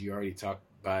know, because you already talked.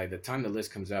 By the time the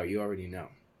list comes out, you already know.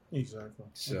 Exactly.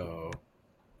 So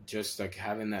just like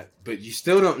having that, but you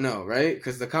still don't know, right?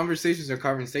 Because the conversations are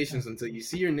conversations until you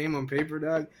see your name on paper,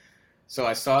 dog. So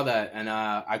I saw that, and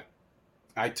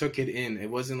I took it in.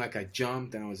 It wasn't like I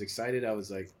jumped and I was excited. I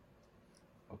was like,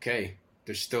 okay,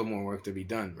 there's still more work to be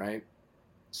done, right?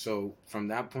 So from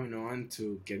that point on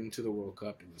to getting to the World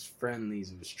Cup, it was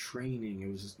friendlies, it was training,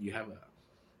 it was you have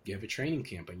a training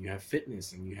camp, and you have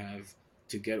fitness, and you have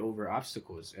to get over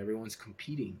obstacles. Everyone's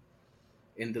competing.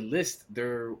 In the list,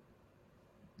 the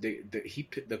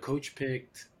coach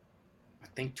picked, I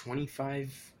think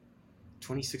 25,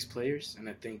 26 players, and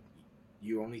I think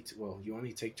you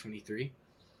only take 23.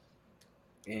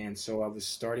 And so I was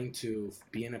starting to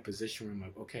be in a position where I'm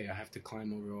like, okay, I have to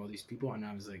climb over all these people, and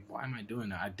I was like, why am I doing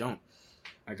that? I don't.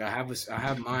 Like I have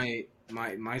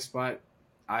my spot.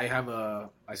 I have a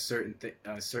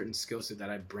certain skill set that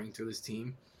I bring to this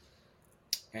team,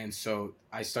 and so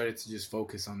I started to just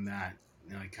focus on that.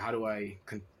 Like, how do I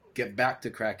get back to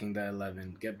cracking that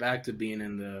 11? Get back to being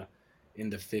in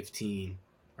the 15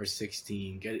 or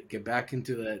 16. Get back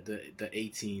into the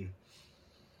 18.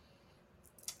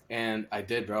 And I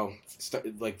did, bro.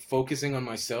 Like focusing on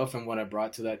myself and what I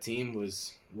brought to that team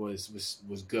was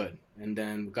good. And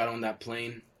then got on that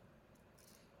plane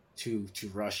to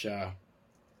Russia,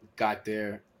 got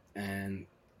there, and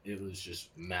it was just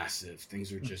massive.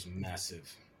 Things were just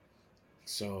massive.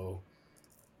 So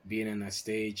being in that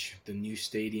stage, the new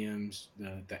stadiums,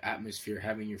 the atmosphere,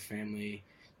 having your family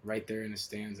right there in the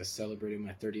stands. I celebrated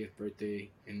my 30th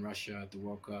birthday in Russia at the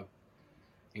World Cup.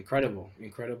 Incredible.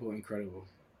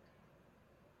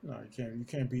 No, you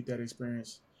can't beat that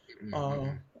experience.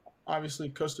 Mm-hmm. Obviously,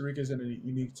 Costa Rica is in a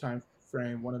unique time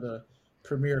frame. One of the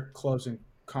premier clubs in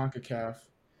CONCACAF.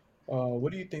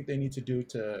 What do you think they need to do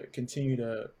to continue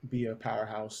to be a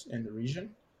powerhouse in the region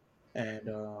and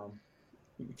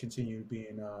continue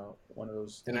being one of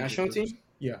those The national groups? team?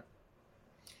 Yeah.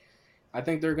 I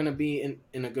think they're going to be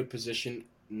in a good position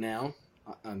now.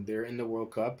 They're in the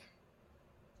World Cup.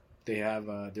 They have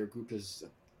their group is, I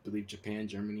believe, Japan,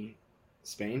 Germany,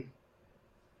 Spain.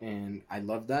 And I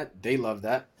love that. They love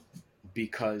that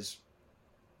because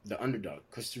the underdog.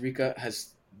 Costa Rica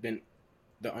has been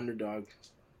the underdog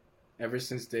ever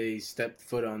since they stepped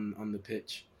foot on the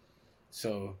pitch.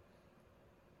 So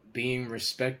being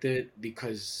respected in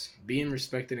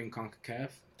CONCACAF,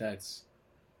 that's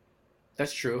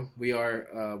true.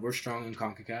 We're strong in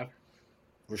CONCACAF.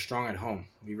 We're strong at home.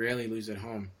 We rarely lose at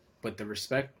home, but the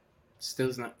respect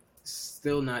still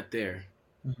not there.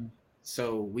 Mm-hmm.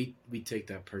 So we take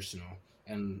that personal,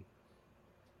 and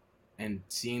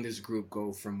seeing this group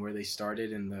go from where they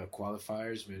started in the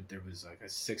qualifiers, where there was like a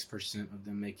 6% of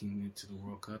them making it to the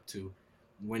World Cup, to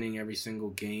winning every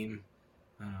single game,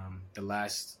 the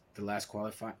last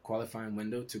qualifying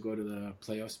window to go to the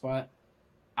playoff spot.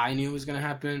 I knew it was gonna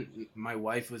happen. My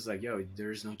wife was like, "Yo,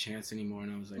 there's no chance anymore,"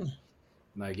 and I was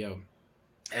like, "Yo."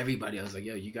 Everybody, I was like,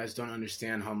 yo, you guys don't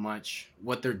understand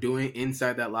what they're doing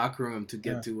inside that locker room to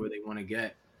get to where they want to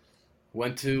get.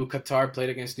 Went to Qatar, played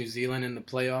against New Zealand in the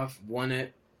playoff, won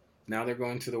it. Now they're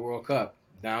going to the World Cup.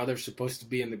 Now they're supposed to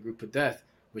be in the group of death,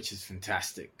 which is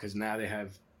fantastic because now they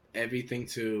have everything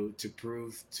to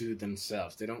prove to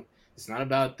themselves. It's not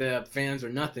about the fans or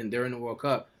nothing. They're in the World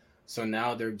Cup. So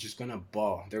now they're just going to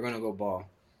ball. They're going to go ball.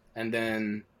 And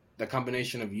then the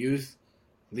combination of youth,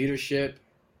 leadership,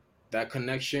 that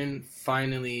connection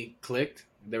finally clicked.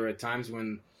 There were times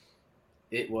when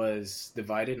it was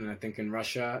divided, and I think in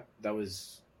Russia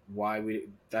that's why we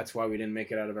didn't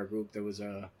make it out of our group. There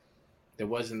wasn't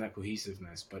that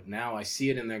cohesiveness, but now I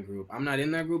see it in that group. I'm not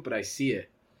in that group, but I see it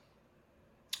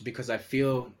because I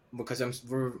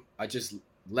just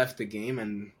left the game,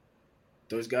 and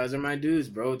those guys are my dudes,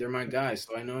 bro. They're my guys,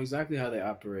 so I know exactly how they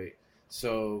operate.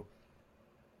 So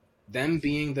them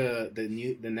being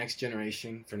the next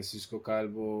generation, Francisco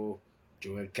Calvo,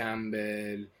 Joel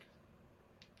Campbell,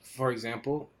 for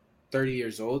example, 30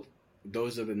 years old,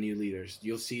 those are the new leaders.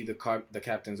 You'll see the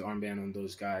captain's armband on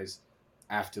those guys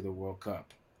after the World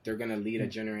Cup. They're going to lead a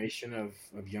generation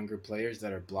of younger players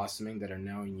that are blossoming, that are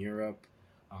now in Europe,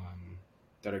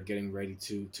 that are getting ready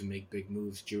to make big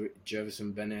moves.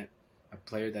 Jefferson Bennett, a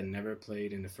player that never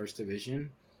played in the first division,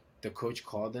 the coach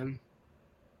called him.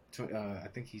 I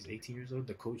think he's 18 years old.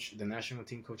 The national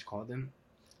team coach called him,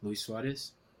 Luis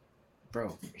Suarez.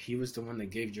 Bro, he was the one that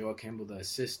gave Joel Campbell the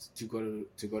assist to go to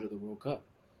the World Cup.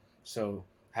 So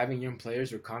having young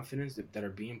players with confidence that are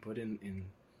being put in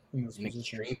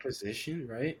extreme position,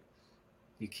 right?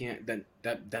 You can't.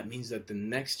 That means that the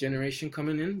next generation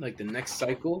coming in, like the next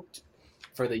cycle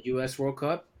for the U.S. World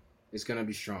Cup, is gonna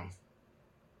be strong.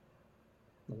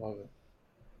 I love it.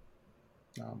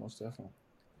 No, most definitely.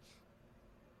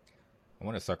 I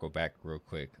want to circle back real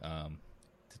quick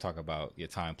to talk about your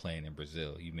time playing in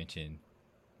Brazil. You mentioned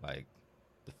like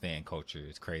the fan culture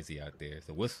is crazy out there.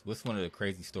 So what's one of the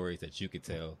crazy stories that you could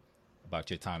tell about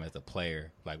your time as a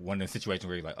player? Like one of the situations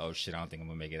where you're like, oh shit, I don't think I'm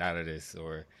gonna make it out of this,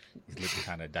 or it's looking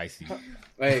kind of dicey.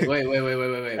 Wait. That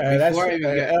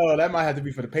might have to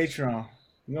be for the Patreon.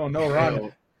 You don't know,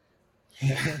 Ron.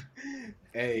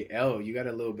 Hey, L, you got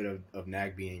a little bit of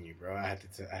Nagby in you, bro. I had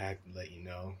to let you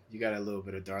know. You got a little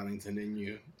bit of Darlington in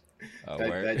you. Oh,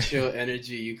 that chill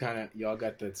energy, y'all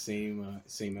got that same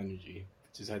energy.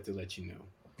 Just had to let you know.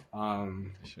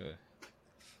 Sure.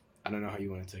 I don't know how you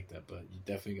want to take that, but you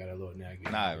definitely got a little Nagby.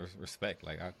 Nah, respect.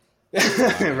 Like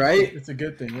right? It's a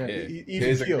good thing. Yeah,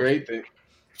 it's a great thing.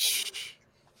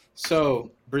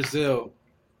 So Brazil,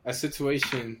 a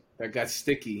situation that got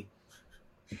sticky.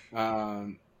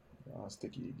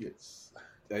 Sticky it gets.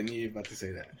 I knew you were about to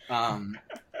say that.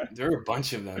 There were a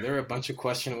bunch of them. There were a bunch of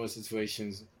questionable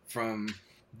situations, from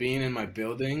being in my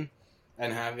building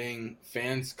and having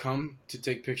fans come to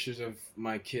take pictures of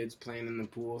my kids playing in the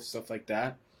pool, stuff like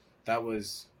that.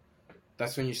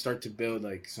 That's when you start to build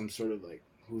like some sort of like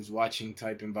who's watching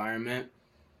type environment.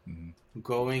 Mm-hmm.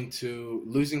 Going to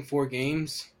losing 3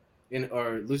 games in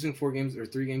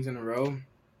a row.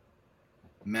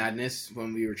 Madness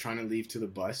when we were trying to leave to the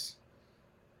bus.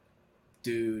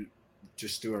 Dude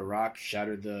just threw a rock,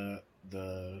 shattered the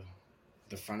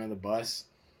front of the bus,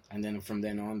 and then from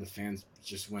then on the fans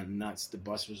just went nuts. The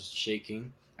bus was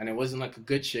shaking, and it wasn't like a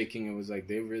good shaking. It was like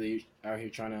they really out here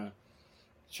trying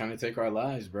to take our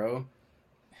lives, bro.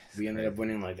 We ended up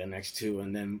winning like the next 2,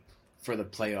 and then for the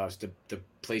playoffs,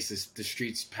 the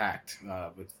streets packed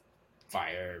with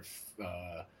fire,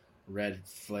 red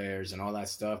flares, and all that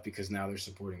stuff, because now they're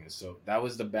supporting us. So that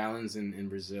was the balance in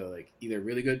Brazil, like either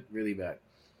really good, really bad.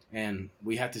 And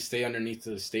we had to stay underneath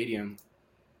the stadium,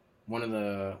 one of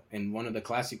the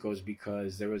Clásicos,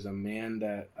 because there was a man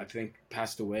that I think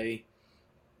passed away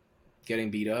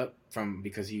getting beat up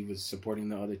because he was supporting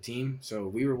the other team. So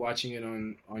we were watching it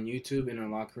on YouTube in our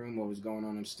locker room, what was going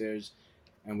on upstairs,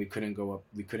 and we couldn't go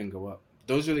up.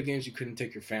 Those are the games you couldn't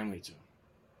take your family to.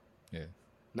 Yeah.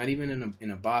 Not even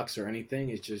in a box or anything.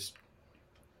 It's just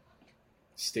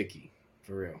sticky,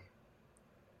 for real.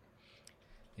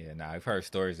 Yeah, I've heard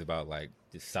stories about like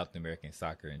just South American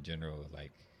soccer in general.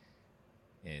 Like,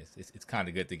 it's kind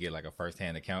of good to get like a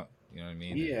first-hand account. You know what I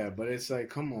mean? Yeah, but it's like,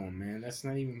 come on, man. That's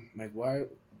not even like, why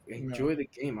enjoy the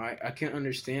game. I can't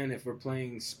understand if we're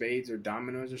playing spades or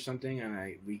dominoes or something,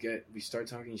 and we start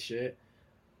talking shit.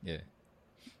 Yeah.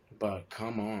 But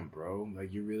come on, bro.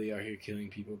 Like, you really are here killing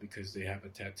people because they have a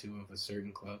tattoo of a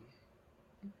certain club.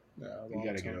 Yeah, we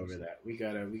gotta get over that. We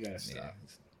gotta stop. Yeah,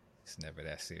 it's never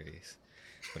that serious.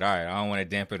 But all right, I don't want to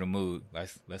dampen the mood.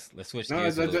 Let's switch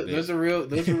gears a little bit. Those are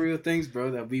real things,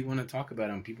 bro, that we want to talk about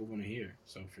and people want to hear.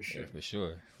 So for sure. Yeah,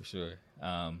 for sure.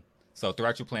 So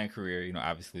throughout your playing career,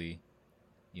 obviously,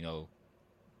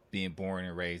 being born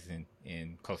and raised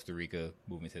in Costa Rica,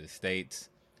 moving to the States,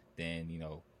 then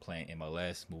playing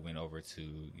MLS, moving over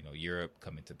to Europe,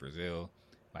 coming to Brazil,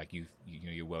 like you're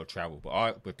well traveled.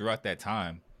 But throughout that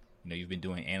time, you've been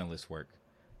doing analyst work.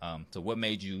 So what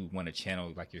made you want to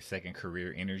channel like your second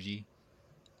career energy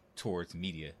towards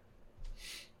media?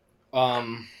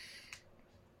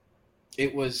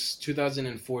 It was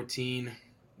 2014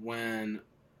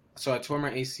 so I tore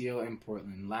my ACL in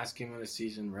Portland. Last game of the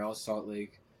season, Real Salt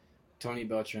Lake. Tony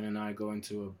Beltran and I go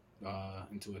into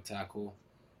a tackle.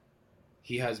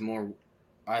 He has more.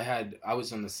 I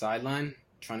was on the sideline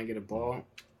trying to get a ball,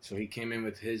 so he came in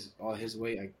with all his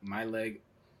weight. My leg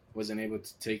wasn't able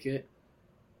to take it,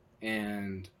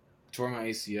 and tore my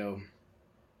ACL.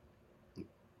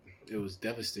 It was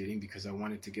devastating because I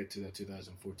wanted to get to the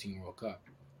 2014 World Cup,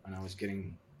 and I was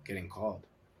getting called.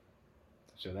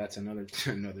 So that's another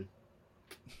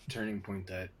turning point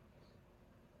that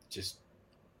just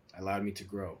allowed me to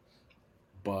grow.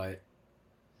 But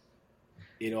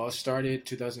it all started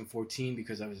 2014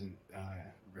 because I was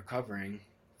recovering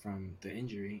from the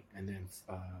injury, and then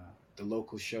the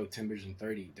local show Timbers and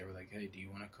 30, they were like, "Hey, do you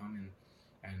want to come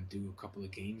and do a couple of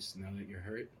games now that you're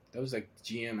hurt?" That was like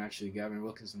GM actually, Gavin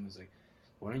Wilkinson was like,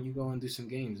 "Why don't you go and do some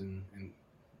games and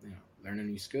you know, learn a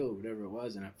new skill, whatever it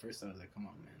was?" And at first I was like, "Come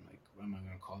on, man, like what am I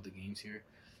gonna call the games here?"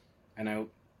 And I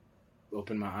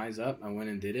opened my eyes up. I went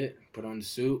and did it, put on the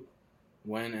suit,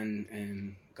 went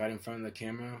and got in front of the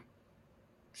camera,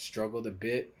 struggled a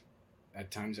bit. At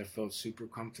times I felt super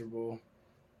comfortable.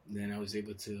 Then I was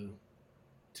able to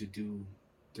do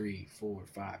 3, 4,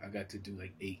 5. I got to do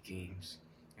like 8 games.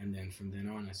 And then from then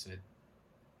on I said,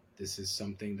 this is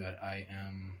something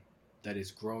that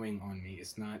is growing on me.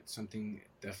 It's not something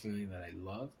definitely that I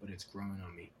love, but it's growing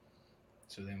on me.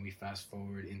 So then we fast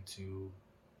forward into,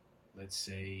 let's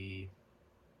say,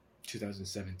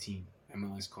 2017.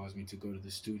 MLS calls me to go to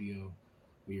the studio.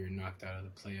 We were knocked out of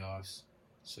the playoffs.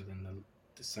 So then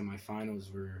the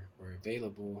semifinals were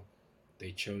available.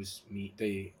 They chose me.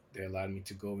 They allowed me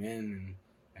to go in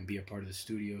and be a part of the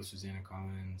studio. Susanna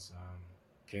Collins,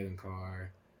 Kaylin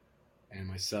Carr, and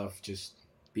myself just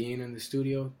being in the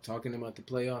studio, talking about the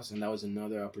playoffs. And that was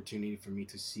another opportunity for me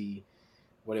to see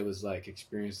what it was like,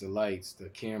 experience the lights, the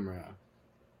camera,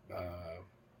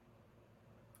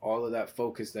 all of that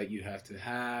focus that you have to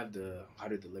have, how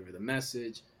to deliver the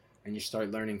message, and you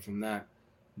start learning from that.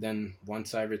 Then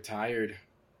once I retired,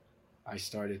 I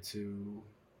started to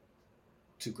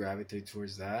gravitate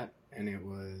towards that, and it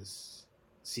was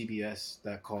CBS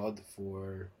that called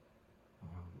for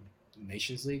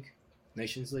Nations League.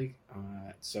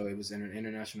 So it was an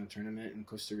international tournament, and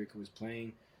Costa Rica was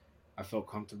playing. I felt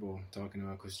comfortable talking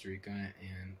about Costa Rica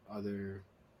and other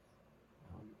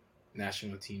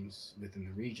national teams within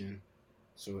the region,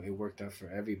 so it worked out for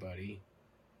everybody.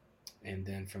 And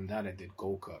then from that, I did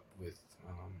Gold Cup with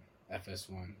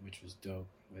FS1, which was dope,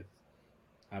 with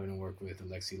having to work with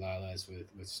Alexi Lalas,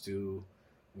 with Stu,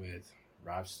 with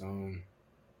Rob Stone,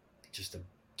 just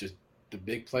the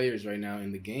big players right now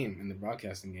in the game, in the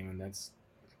broadcasting game, and that's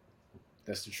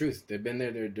the truth. They've been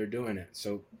there, they're doing it.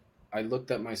 So I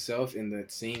looked at myself in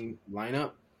that same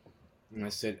lineup, and I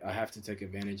said, I have to take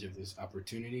advantage of this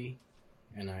opportunity,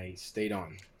 and I stayed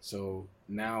on. So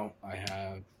now I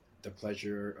have the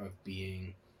pleasure of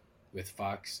being with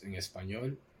Fox en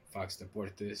Español, Fox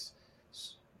Deportes,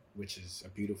 which is a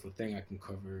beautiful thing. I can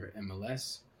cover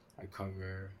MLS, I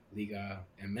cover Liga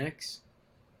MX,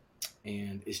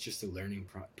 and it's just a learning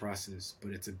process,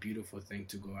 but it's a beautiful thing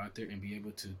to go out there and be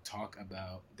able to talk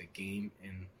about the game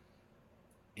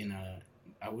in a,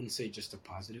 I wouldn't say just a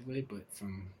positive way, but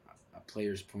from a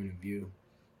player's point of view.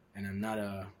 And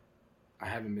I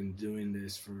haven't been doing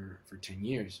this for 10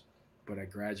 years, but I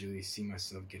gradually see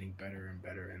myself getting better and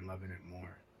better and loving it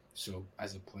more. So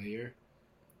as a player,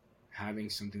 having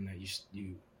something that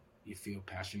you feel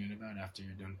passionate about after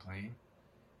you're done playing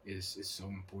is so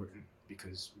important,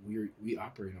 because we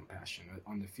operate on passion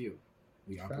on the field.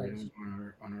 We operate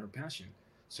on our passion.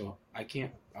 So I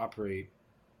can't operate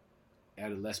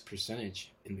at a less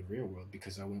percentage in the real world,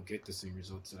 because I won't get the same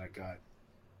results that I got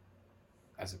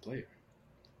as a player.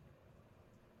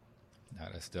 No,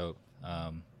 that's dope.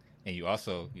 And you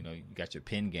also, you got your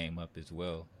pen game up as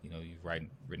well. You've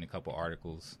written a couple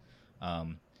articles.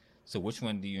 So which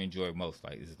one do you enjoy most?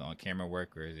 Like, is it on camera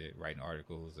work, or is it writing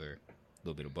articles, or a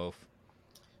little bit of both?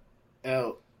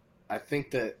 I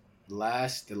think that the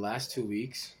last 2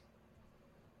 weeks,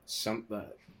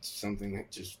 something that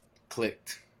just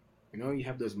clicked. You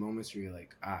have those moments where you're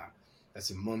like, that's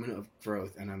a moment of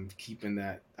growth, and I'm keeping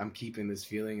this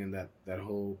feeling and that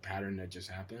whole pattern that just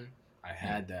happened. I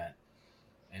had that,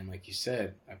 and like you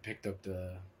said, I picked up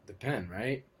the pen,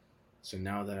 right? So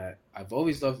now that I've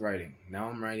always loved writing, now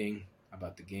I'm writing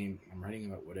about the game. I'm writing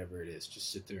about whatever it is.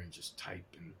 Just sit there and just type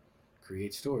and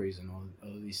create stories and all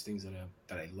of these things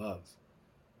that I love.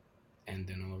 And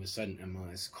then all of a sudden,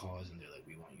 MLS calls and they're like,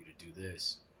 "We want you to do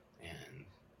this," and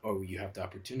you have the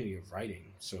opportunity of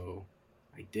writing. So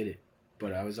I did it,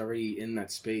 but I was already in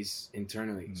that space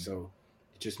internally, so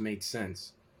it just made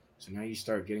sense. So now you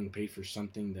start getting paid for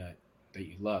something that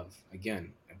you love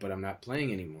again, but I'm not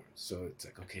playing anymore. So it's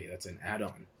like, okay, that's an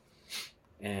add-on.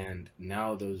 And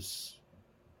now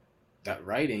that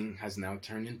writing has now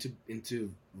turned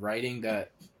into writing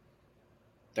that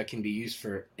can be used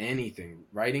for anything.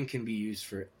 Writing can be used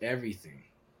for everything.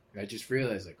 I just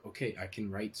realized, like, okay, I can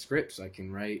write scripts. I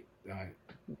can write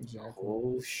a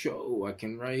whole show. I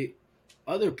can write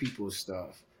other people's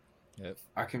stuff. Yep.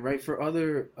 I can write for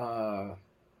other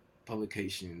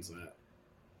publications.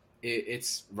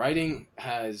 It's writing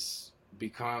has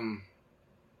become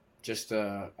just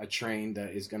a train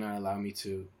that is going to allow me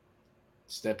to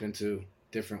step into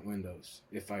different windows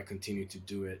if I continue to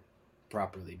do it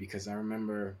properly. Because I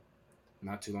remember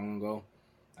not too long ago,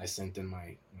 I sent in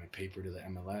my paper to the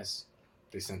MLS.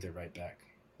 They sent it right back.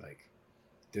 Like,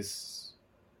 this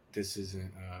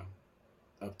isn't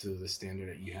up to the standard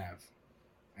that you have.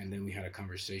 And then we had a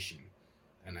conversation,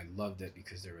 and I loved it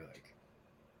because they were like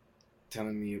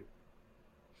telling me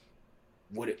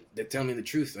they're telling me the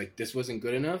truth. Like, this wasn't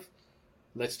good enough.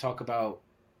 Let's talk about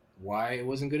why it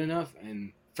wasn't good enough.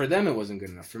 And for them, it wasn't good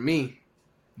enough. For me,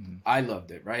 I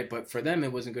loved it, right? But for them,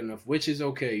 it wasn't good enough, which is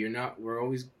okay.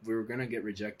 We're gonna get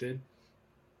rejected,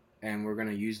 and we're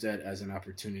gonna use that as an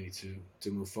opportunity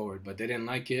to move forward. But they didn't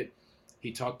like it.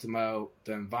 He talked about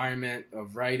the environment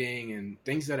of writing and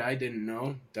things that I didn't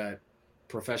know that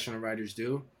professional writers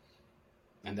do.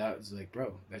 And that was like,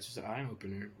 bro, that's just an eye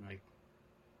opener. Like,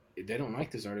 if they don't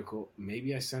like this article,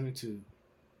 maybe I send it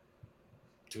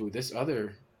to this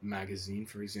other magazine,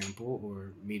 for example,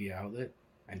 or media outlet,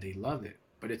 and they love it.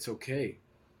 But it's okay,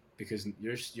 because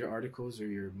your articles or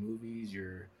your movies,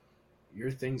 your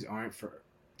things aren't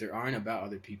about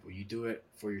other people. You do it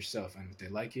for yourself, and if they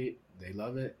like it, they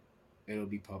love it, it'll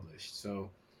be published. So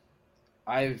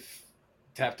I've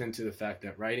tapped into the fact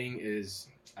that writing is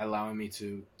allowing me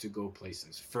to go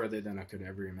places further than I could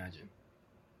ever imagine.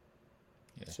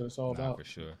 Yeah, so it's all about for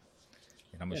sure.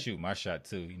 And I'm gonna shoot my shot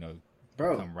too.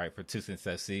 Bro, come right for 2 Cents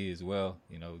FC as well.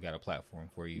 We got a platform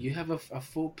for you. You have a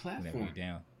full platform.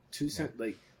 Down. 2 Cents,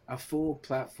 like a full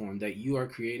platform that you are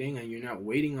creating, and you're not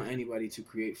waiting on anybody to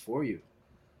create for you.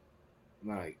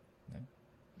 Like,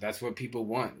 that's what people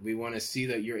want. We want to see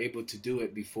that you're able to do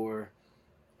it before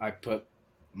I put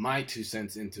my 2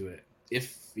 cents into it.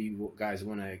 If you guys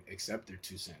want to accept their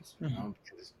 2 cents,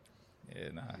 because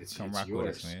come rock with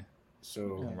us, man.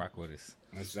 So come rock with us.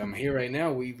 I'm here right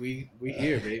now. We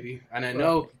here, baby. And I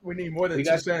know we need more than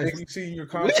 2 cents. We see your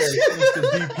contract,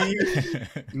 Mr.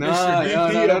 DP. No.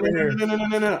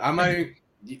 I might.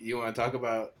 You want to talk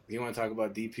about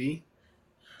DP?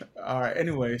 All right.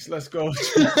 Anyways, let's go.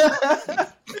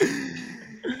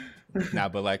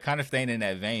 But like, kind of staying in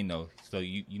that vein though. So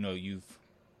you've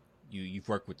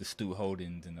worked with the Stu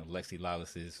Holdens and the Lexi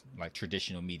Lawlesses, like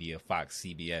traditional media, Fox,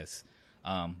 CBS.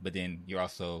 But then you're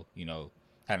also,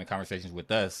 having conversations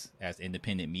with us as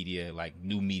independent media, like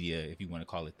new media, if you want to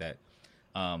call it that.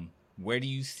 Where do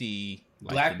you see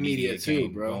black media too,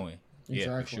 bro? Going? Exactly.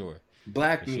 Yeah, for sure.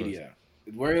 Black media.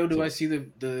 Sure. Where do I see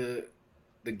the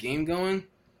game going?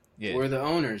 Yeah. We're the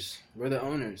owners. We're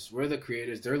the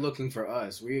creators. They're looking for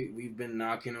us. We've been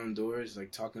knocking on doors,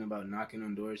 like talking about knocking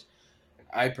on doors.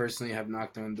 I personally have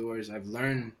knocked on doors. I've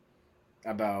learned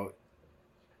about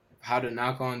how to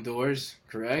knock on doors,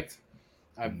 correct?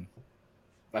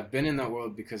 I've been in that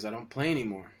world because I don't play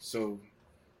anymore. So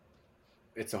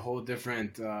it's a whole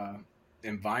different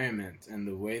environment, and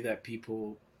the way that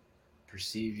people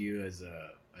perceive you as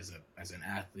an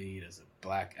athlete, as a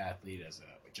black athlete, as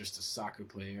just a soccer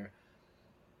player.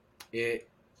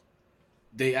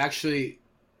 They actually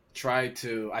try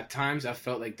to, at times I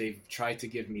felt like they've tried to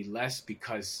give me less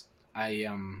because I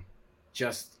am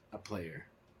just a player,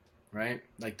 right?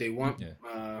 Like they want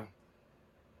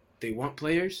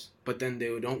players, but then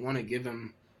they don't want to give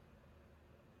them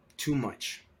too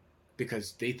much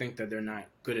because they think that they're not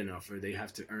good enough or they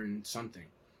have to earn something.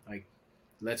 Like,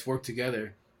 let's work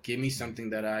together. Give me something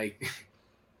that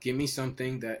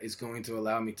is going to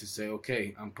allow me to say,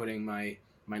 okay, I'm putting my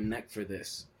neck for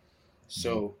this.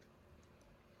 So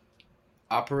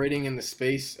operating in the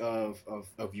space of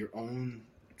your own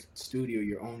studio,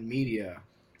 your own media,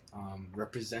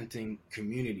 representing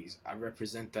communities. I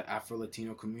represent the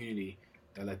Afro-Latino community,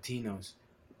 the Latinos.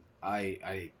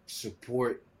 I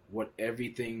support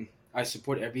everything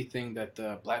that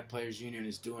the Black Players Union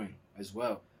is doing as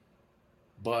well.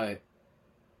 But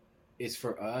it's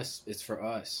for us.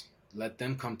 Let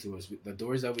them come to us. The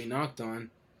doors that we knocked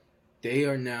on, they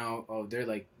are now,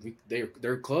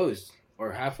 they're closed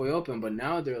or halfway open, but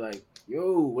now they're like,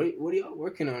 yo, wait, what are y'all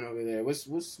working on over there?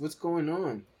 What's going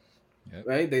on? Yep.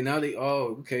 Right?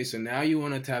 Okay, so now you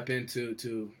want to tap into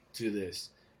this.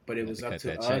 But it was up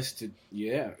to us to,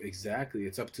 exactly.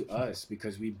 It's up to us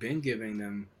because we've been giving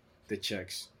them the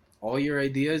checks. All your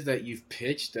ideas that you've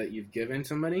pitched, that you've given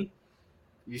somebody,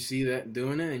 you see that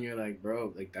doing it and you're like,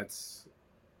 bro, like that's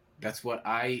what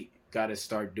I got to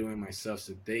start doing myself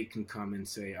so they can come and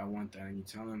say, I want that. And you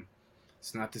tell them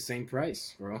it's not the same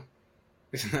price, bro.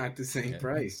 It's not the same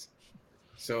price.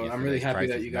 So I'm really happy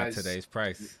that you guys, not today's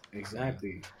price.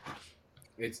 Exactly.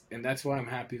 And that's why I'm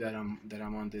happy that I'm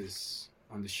on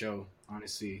the show.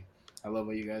 Honestly, I love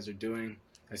what you guys are doing.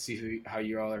 I see how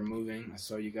you all are moving. I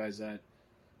saw you guys at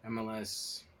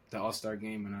MLS, the All-Star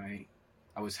game, and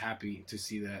I was happy to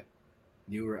see that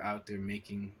you were out there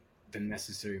making the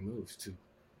necessary moves to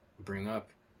bring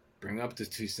up the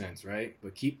 2 cents, right?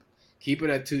 But keep it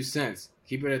at 2 cents.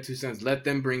 Keep it at 2 cents. Let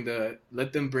them bring the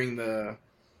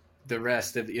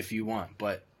rest if you want,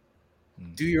 but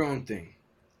do your own thing.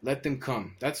 Let them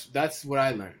come. That's what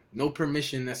I learned. No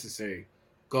permission necessary.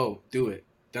 Go do it.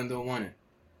 Then don't want it.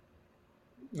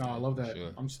 No, I love that.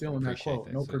 Sure. I'm stealing that quote.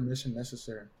 That, no permission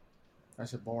necessary.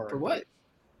 That's a bar. For what?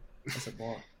 That's a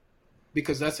bar.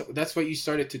 Because that's what you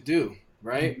started to do,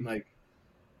 right? Mm-hmm. Like,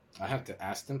 I have to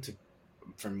ask them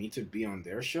for me to be on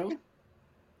their show.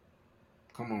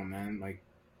 Come on, man. Like,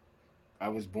 I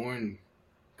was born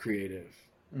creative.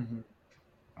 Mm-hmm.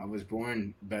 I was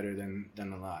born better than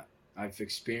a lot. I've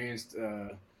experienced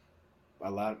a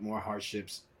lot more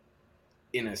hardships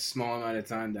in a small amount of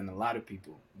time than a lot of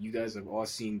people. You guys have all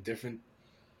seen different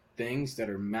things that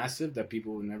are massive that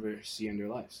people will never see in their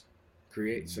lives.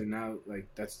 Create. So now, like,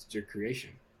 that's your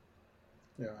creation.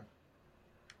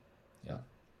 Yeah.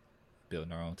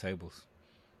 Building our own tables.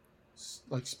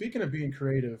 Like, speaking of being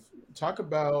creative, talk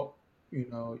about,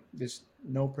 this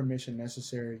no permission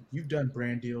necessary. You've done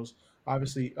brand deals.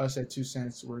 Obviously, us at 2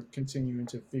 Cents, we're continuing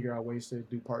to figure out ways to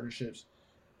do partnerships.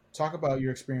 Talk about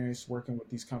your experience working with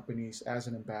these companies as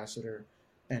an ambassador,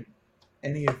 and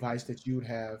any advice that you would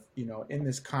have, in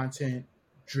this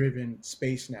content-driven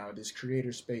space now, this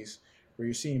creator space where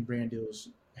you're seeing brand deals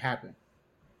happen.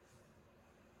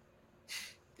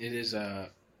 It is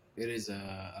a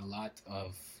lot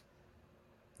of.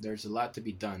 There's a lot to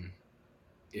be done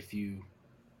if you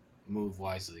move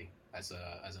wisely as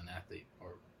an athlete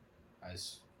or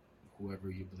as whoever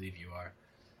you believe you are.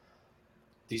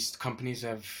 These companies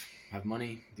have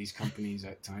money. These companies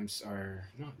at times are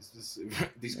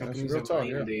these companies have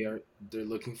money, and they're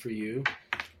looking for you,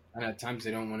 and at times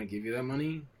they don't want to give you that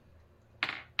money.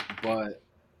 But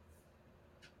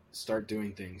start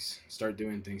doing things,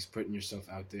 putting yourself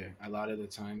out there. A lot of the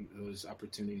time, those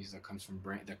opportunities that come from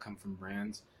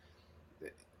brands,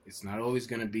 it's not always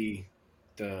going to be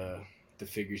the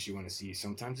figures you want to see.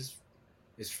 Sometimes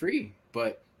it's free,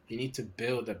 but you need to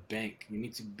build a bank. You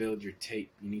need to build your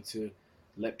tape. You need to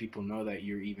let people know that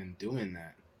you're even doing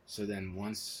that. So then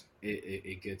once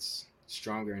it gets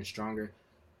stronger and stronger,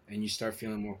 and you start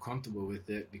feeling more comfortable with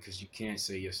it because you can't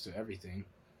say yes to everything,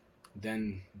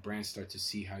 then brands start to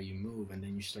see how you move, and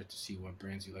then you start to see what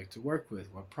brands you like to work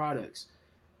with, what products,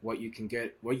 what you can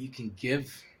get, what you can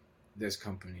give this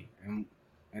company.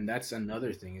 And that's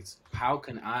another thing. It's how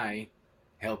can I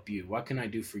help you? What can I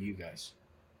do for you guys?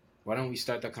 Why don't we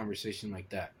start that conversation like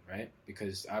that, right?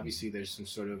 Because obviously there's some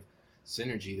sort of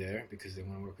synergy there because they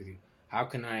want to work with you. How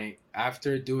can I,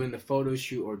 after doing the photo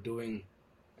shoot or doing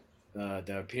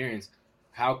the appearance,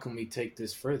 how can we take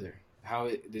this further? How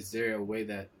is there a way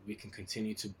that we can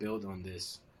continue to build on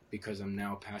this because I'm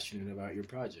now passionate about your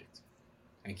project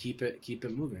and keep it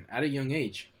moving? At a young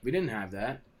age, we didn't have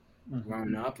that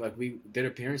growing up. Like, we did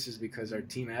appearances because our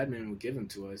team admin would give them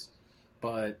to us,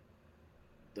 but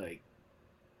like,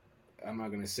 I'm not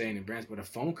gonna say any brands, but a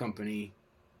phone company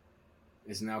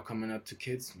is now coming up to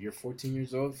kids. You're 14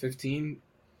 years old, 15.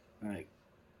 Like,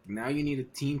 now you need a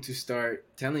team to start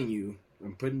telling you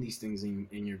and putting these things in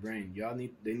your brain.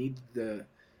 They need to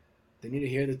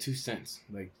hear the 2 cents.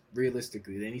 Like,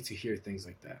 realistically, they need to hear things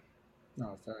like that.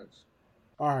 No, facts.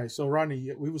 All right, so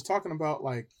Rodney, we was talking about,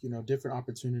 like, different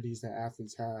opportunities that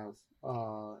athletes have.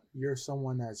 You're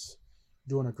someone that's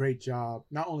doing a great job,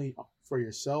 not only for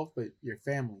yourself but your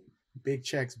family. Big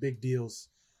checks, big deals.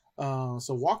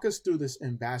 So walk us through this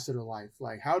ambassador life.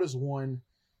 Like, how does one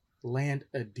land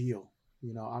a deal?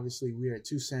 Obviously we're at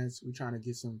 2 Cents. We're trying to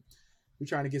get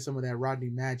some of that Rodney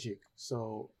magic.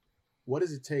 So what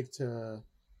does it take to,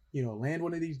 land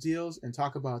one of these deals, and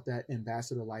talk about that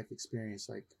ambassador life experience?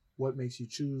 Like, what makes you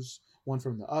choose one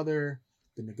from the other,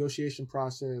 the negotiation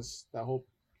process, the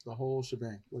whole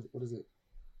shebang? What is it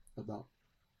about?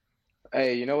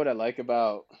 Hey, you know what I like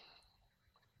about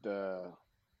the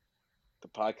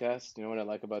podcast? You know what I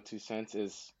like about 2 Cents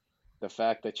is the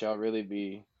fact that y'all really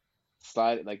be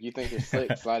sliding, like, you think you're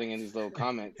slick sliding in these little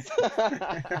comments.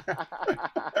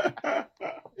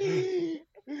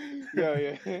 Yo,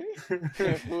 yeah.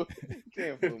 Can't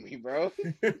fool me, bro.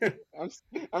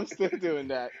 I'm still doing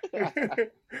that.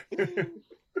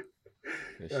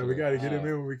 Yeah, we gotta get him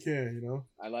in when we can,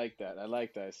 I like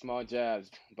that. Small jabs.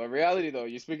 But reality, though,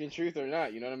 you're speaking truth or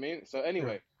not, you know what I mean? So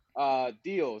anyway,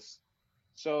 deals.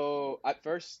 So at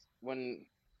first, when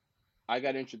I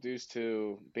got introduced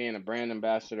to being a brand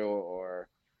ambassador or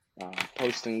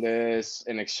posting this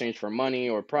in exchange for money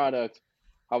or product,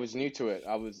 I was new to it.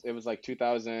 It was like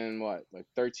 2000, what, like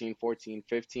 13, 14,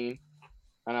 15.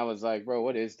 And I was like, bro,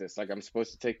 what is this? Like, I'm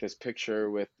supposed to take this picture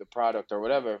with the product or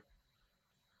whatever.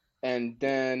 And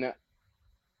then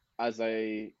as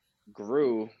I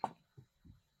grew,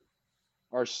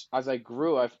 I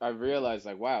realized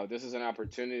like, wow, this is an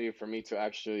opportunity for me to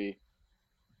actually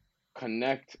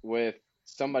connect with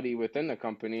somebody within the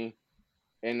company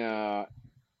in a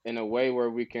way where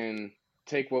we can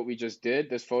take what we just did,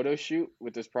 this photo shoot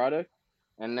with this product,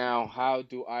 and now how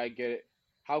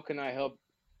can I help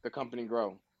the company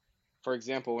grow? For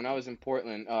example, when I was in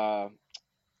Portland,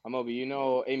 Amobi, you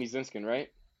know Amy Zinskin,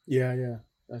 right? Yeah,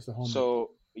 that's the homie.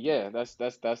 So yeah, that's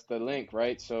the link,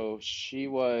 right? So she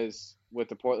was with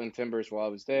the Portland Timbers while I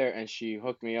was there, and she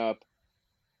hooked me up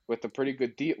with a pretty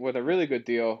good deal, with a really good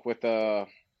deal with a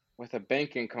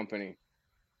banking company,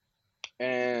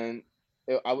 and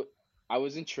I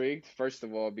was intrigued first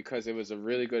of all because it was a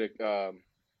really good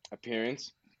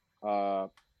appearance.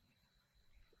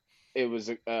 It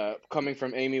was coming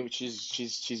from Amy, which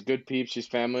she's good peep, she's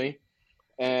family.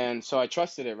 And so I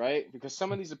trusted it, right? Because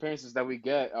some of these appearances that we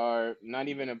get are not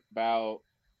even about,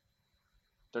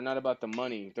 they're not about the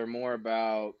money. They're more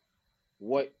about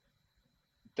what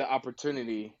the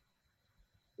opportunity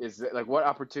is, like what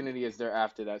opportunity is there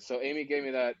after that. So Amy gave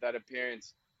me that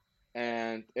appearance,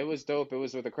 and it was dope. It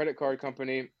was with a credit card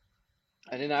company.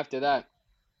 And then after that,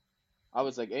 I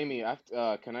was like, Amy,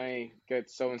 can I get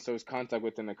so-and-so's contact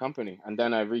within the company? And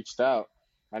then I reached out.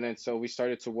 And then so we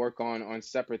started to work on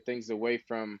separate things away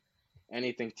from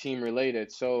anything team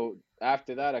related. So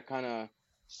after that, I kind of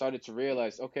started to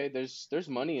realize, okay, there's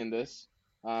money in this.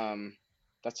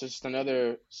 That's just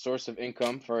another source of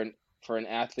income for an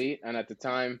athlete. And at the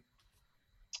time,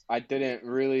 I didn't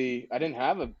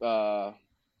have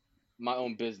my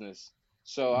own business.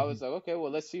 So I was like, okay,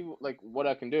 well, let's see like what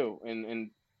I can do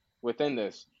in within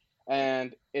this.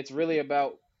 And it's really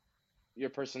about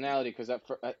your personality, because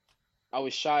I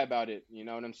was shy about it. You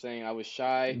know what I'm saying? I was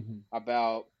shy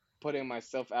about putting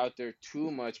myself out there too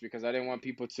much because I didn't want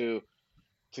people to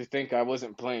think I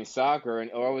wasn't playing soccer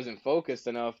or I wasn't focused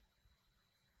enough.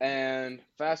 And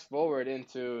fast forward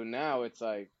into now, it's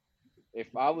like if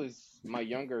I was my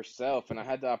younger self and I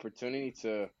had the opportunity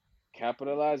to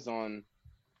capitalize on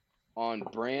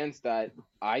brands that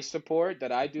I support,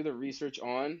 that I do the research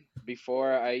on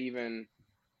before I even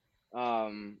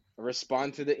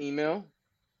respond to the email,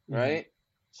 right?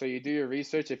 So you do your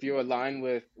research. If you align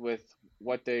with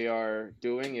what they are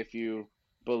doing, if you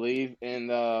believe in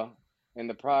the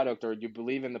product, or you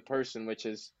believe in the person, which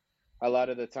is a lot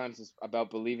of the times is about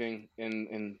believing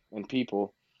in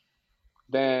people,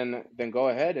 then go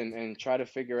ahead and try to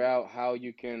figure out how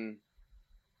you can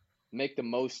make the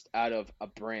most out of a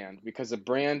brand, because a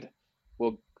brand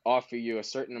will offer you a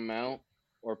certain amount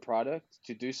or product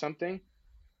to do something.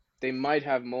 They might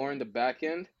have more in the back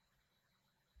end,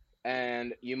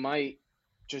 and you might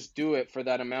just do it for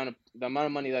the amount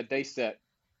of money that they set,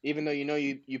 even though you know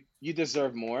you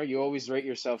deserve more. You always rate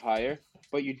yourself higher,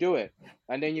 but you do it,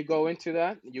 and then you go into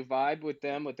that, you vibe with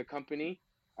them, with the company,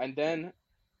 and then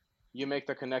you make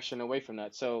the connection away from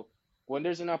that. So when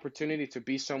there's an opportunity to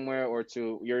be somewhere, or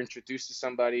you're introduced to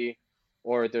somebody,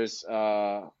 or there's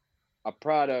a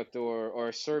product or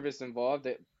a service involved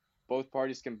that both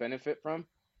parties can benefit from,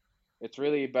 it's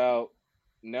really about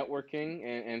networking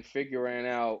and figuring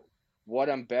out what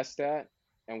I'm best at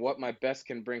and what my best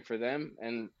can bring for them.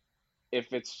 And if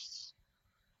the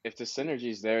synergy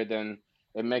is there, then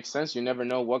it makes sense. You never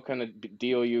know what kind of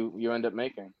deal you end up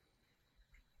making.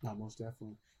 No, most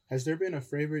definitely. Has there been a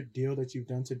favorite deal that you've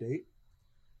done to date?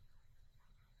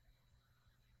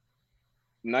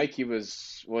 Nike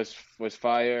was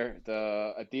fire.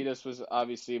 The Adidas was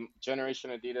obviously, Generation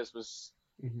Adidas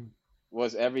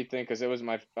was everything, because it was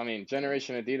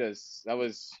Generation Adidas.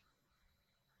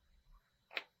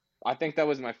 I think that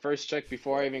was my first check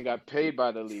before I even got paid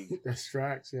by the league. That's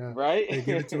tracks, yeah. Right? They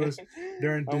give it to us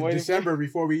during December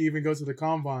before we even go to the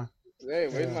combine. Hey,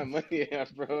 where's my money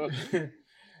at, bro?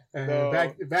 And so,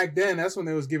 back then, that's when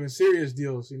they was giving serious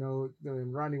deals. You know,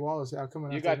 Ronnie Wallace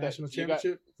coming after the national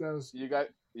championship.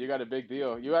 You got a big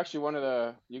deal. You actually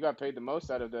you got paid the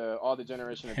most out of all the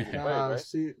Generation of Adidas players,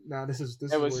 right?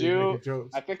 This it was you.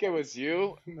 Jokes. I think it was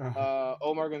you.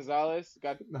 Omar Gonzalez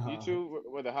you two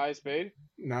were the highest paid.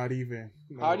 Not even.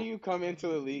 No. How do you come into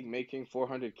the league making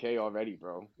 $400K already,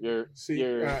 bro?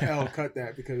 L, cut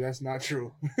that, because that's not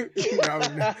true.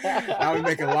 I would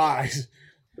making lies.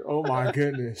 Oh my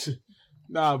goodness.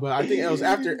 Nah, but I think it was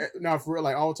after. No, for real,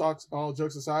 like all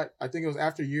jokes aside, I think it was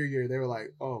after year. They were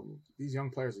like, "Oh, these young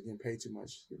players are getting paid too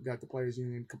much." You got the players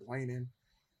union complaining,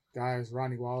 guys,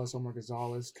 Rodney Wallace, Omar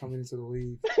Gonzalez coming into the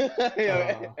league.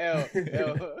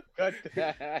 Cut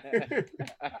that.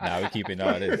 Now we keeping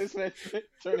all this.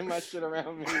 Turning my shit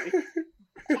around me.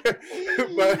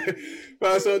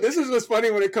 but so this is what's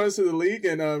funny when it comes to the league.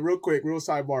 And real quick, real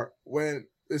sidebar, when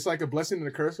it's like a blessing and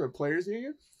a curse for a players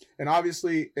union, and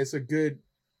obviously it's a good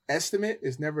estimate.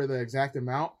 It's never the exact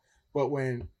amount, but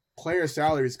when player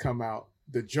salaries come out,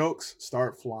 the jokes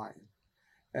start flying.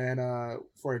 And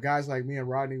for guys like me and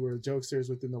Rodney, we're jokesters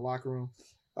within the locker room.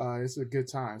 It's a good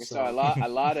time. So a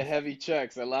lot of heavy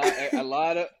checks, a lot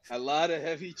of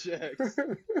heavy checks.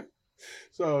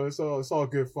 So it's all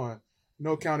good fun.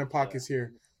 No counting pockets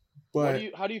here. But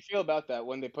how do you feel about that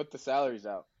when they put the salaries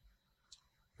out?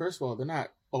 First of all, they're not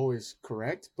always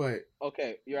correct, but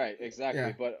okay, you're right, exactly.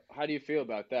 Yeah. But how do you feel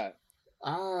about that?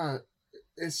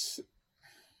 It's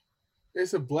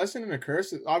a blessing and a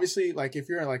curse. Obviously, like if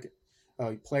you're like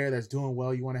a player that's doing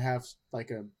well, you want to have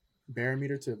like a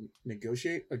barometer to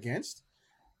negotiate against.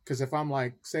 Because if I'm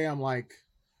like, say I'm like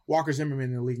Walker Zimmerman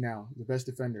in the league now, the best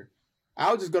defender,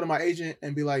 I'll just go to my agent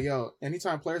and be like, yo,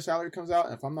 anytime player salary comes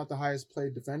out, if I'm not the highest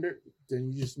paid defender,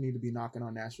 then you just need to be knocking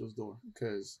on Nashville's door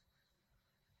because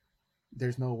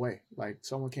there's no way. Like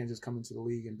someone can't just come into the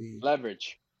league and be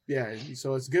leverage. Yeah,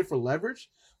 so it's good for leverage,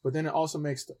 but then it also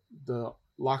makes the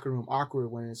locker room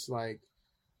awkward when it's like,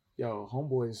 yo,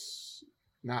 homeboy's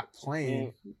not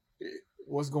playing.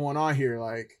 What's going on here?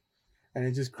 Like, and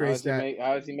it just creates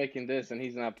how is he making this and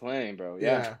he's not playing, bro?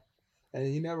 Yeah.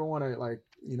 And you never want to like,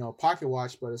 pocket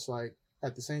watch, but it's like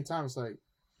at the same time, it's like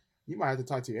you might have to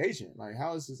talk to your agent. Like,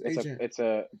 how is this agent? It's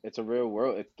a real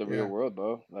world. It's the real world,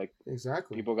 bro. Like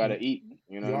exactly, people got to eat.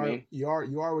 You know what I mean? You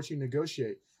are what you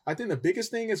negotiate. I think the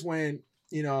biggest thing is when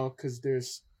because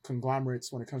there's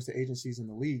conglomerates when it comes to agencies in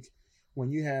the league.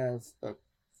 When you have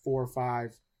 4,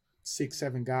 5, 6,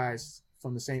 7 guys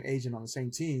from the same agent on the same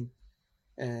team,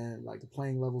 and like the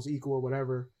playing level's equal or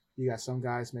whatever, you got some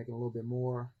guys making a little bit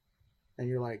more. And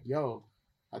you're like, yo,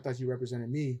 I thought you represented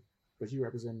me, but you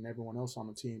representing everyone else on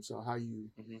the team. So how you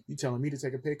telling me to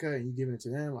take a pay cut and you giving it to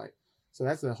them? Like, so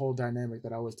that's the whole dynamic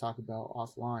that I always talk about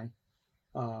offline.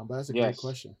 But that's a great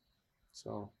question.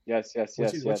 So yes.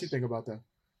 What you think about that?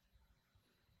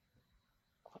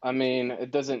 I mean,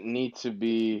 it doesn't need to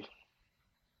be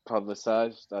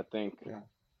publicized. I think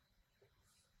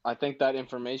that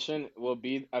information will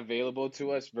be available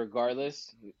to us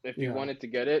regardless. If you wanted to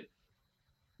get it,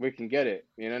 we can get it.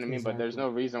 You know what I mean? Exactly. But there's no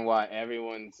reason why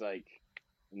everyone's like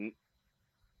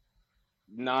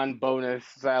non-bonus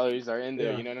salaries are in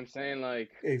there. You know what I'm saying?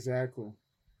 Like exactly.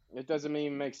 It doesn't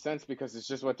even make sense because it's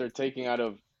just what they're taking out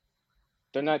of.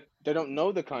 They don't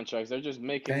know the contracts. They're just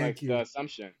making the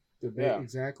assumption.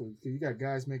 Exactly. You got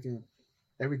guys making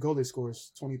every goal they score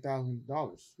is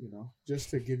 $20,000.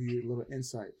 Just to give you a little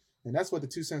insight, and that's what the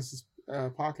 2 Cents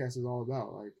podcast is all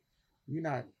about. Like you're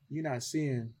not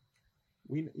seeing.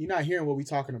 You're not hearing what we're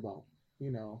talking about,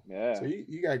 Yeah. So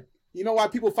you got, why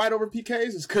people fight over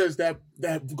PKs is because that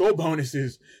goal bonus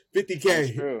is $50K.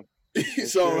 That's true.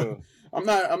 So true. I'm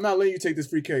not letting you take this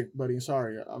free cake, buddy. I'm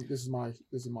sorry. This is mine.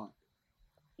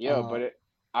 Yeah, but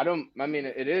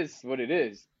it is what it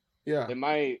is. Yeah. It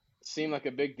might seem like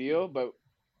a big deal, but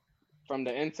from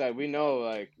the inside, we know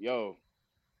like, yo,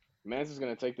 Mance is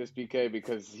gonna take this PK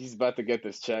because he's about to get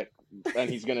this check, and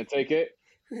he's gonna take it.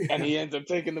 And he ends up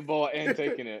taking the ball and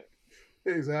taking it.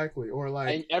 Exactly. Or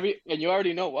like and you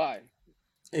already know why.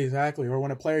 Exactly. Or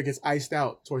when a player gets iced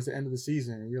out towards the end of the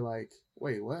season and you're like,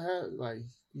 wait, what like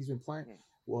he's been playing?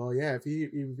 Well, yeah, if he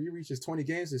reaches 20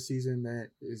 games this season, then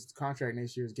his contract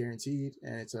next year is guaranteed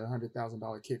and it's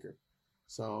 $100,000 kicker.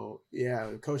 So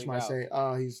yeah, the coach might say,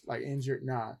 oh, he's like injured.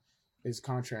 Nah, it's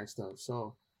contract stuff.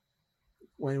 So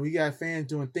when we got fans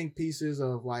doing think pieces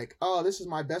of like, oh, this is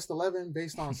my best 11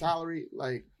 based on salary,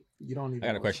 like you don't even. I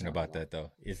got a question about that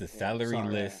though. Is the salary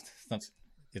list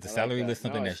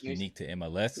something that's unique to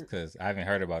MLS? Because I haven't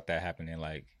heard about that happening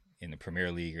like in the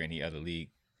Premier League or any other league.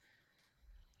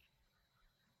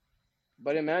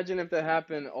 But imagine if that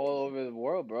happened all over the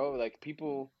world, bro. Like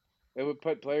people, it would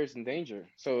put players in danger.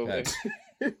 So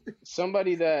if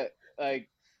somebody that like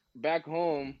back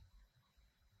home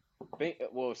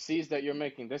sees that you're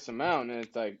making this amount and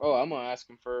it's like, oh, I'm gonna ask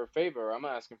him for a favor, or I'm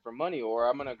gonna ask him for money, or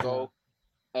I'm gonna go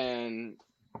and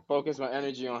focus my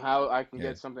energy on how I can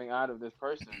get something out of this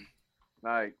person.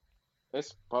 Like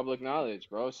it's public knowledge,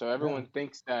 bro. So everyone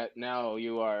thinks that now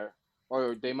you are,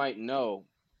 or they might know.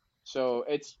 So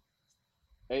it's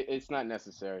not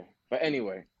necessary. But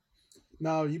anyway.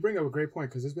 No, you bring up a great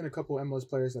point because there's been a couple of MLS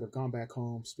players that have gone back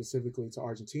home specifically to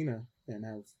Argentina and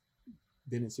have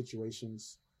been in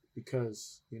situations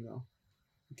because,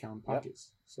 counting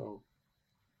pockets. So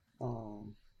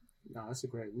No, that's a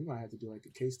great. We might have to do like a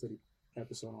case study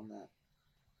episode on that.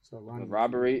 So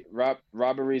Ronnie,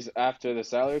 robberies after the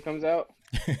salary comes out.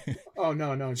 Oh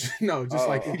no, no, just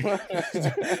like Oh.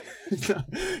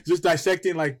 just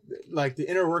dissecting like the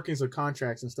inner workings of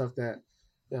contracts and stuff that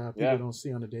people Yeah. don't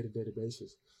see on a day-to-day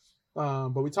basis.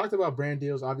 But we talked about brand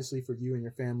deals, obviously for you and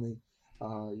your family,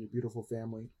 your beautiful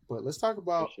family. But let's talk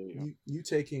about Appreciate you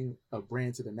taking a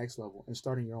brand to the next level and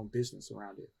starting your own business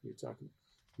around it. You're talking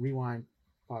Rewind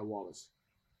by Wallace.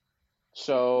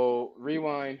 So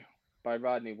Rewind by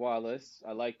Rodney Wallace.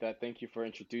 I like that. Thank you for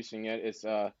introducing it. It's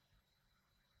a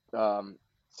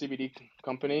CBD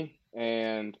company,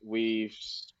 and we've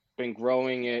been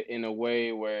growing it in a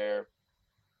way where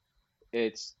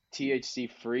it's THC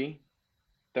free.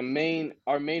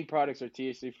 Our main products are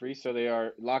THC free, so they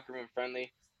are locker room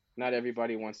friendly. Not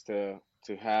everybody wants to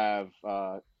have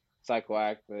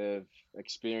psychoactive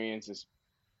experiences.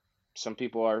 Some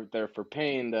people are there for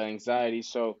pain, the anxiety.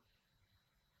 So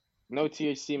no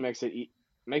THC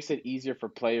makes it easier for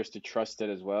players to trust it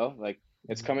as well. Like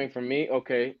it's coming from me.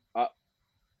 Okay,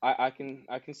 I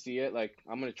can see it. Like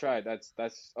I'm gonna try it.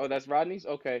 That's Rodney's.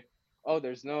 Okay. Oh,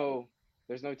 there's no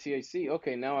THC.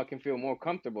 Okay, now I can feel more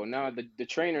comfortable. Now the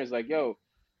trainer is like, yo,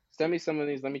 send me some of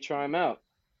these. Let me try them out.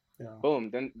 Yeah. Boom.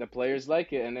 Then the players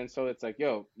like it, and then so it's like,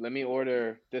 yo, let me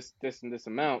order this and this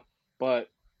amount. But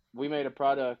we made a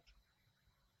product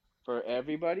for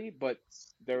everybody, but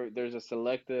there's a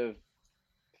selective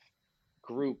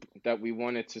group that we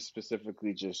wanted to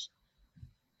specifically just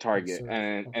target,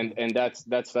 and that's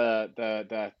the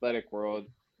athletic world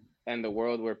and the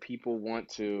world where people want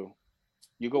to.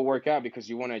 You go work out because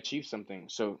you want to achieve something.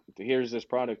 So here's this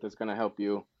product that's going to help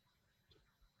you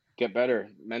get better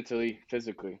mentally,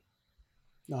 physically.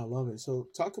 No, I love it. So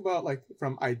talk about like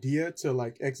from idea to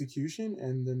like execution,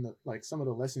 and then like some of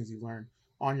the lessons you learned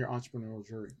on your entrepreneurial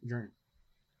journey.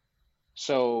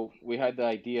 So we had the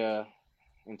idea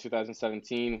in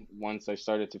 2017. Once I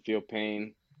started to feel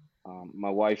pain, my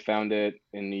wife found it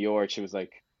in New York. She was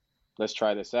like, let's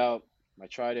try this out. I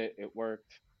tried it. It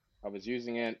worked. I was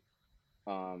using it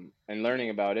and learning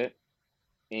about it.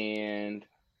 And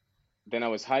then I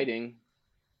was hiding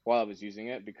while I was using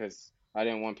it because I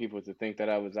didn't want people to think that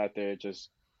I was out there just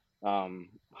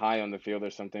high on the field or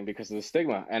something because of the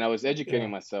stigma. And I was educating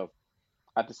myself.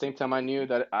 At the same time, I knew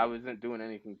that I wasn't doing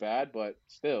anything bad, but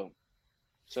still.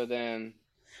 So then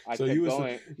I kept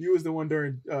going. You was the one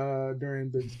during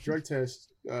the drug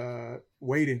test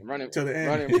waiting till the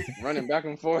end. running back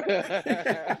and forth.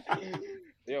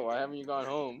 Yo, why haven't you gone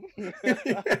home?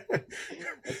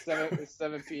 It's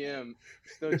 7 p.m.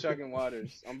 Still chugging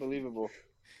waters. Unbelievable.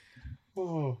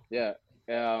 Oh. Yeah.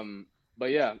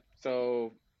 But yeah.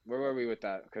 So where were we with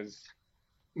that? Because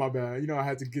my bad. I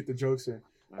had to get the jokes in.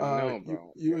 I know,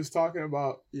 bro. You was talking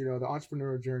about the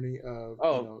entrepreneurial journey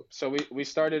of. So we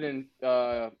started in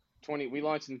we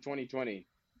launched in 2020,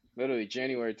 literally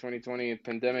January 2020.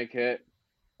 Pandemic hit,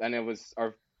 and it was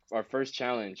our first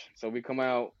challenge. So we come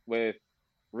out with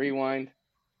Rewind,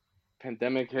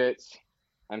 pandemic hits,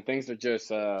 and things are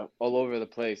just all over the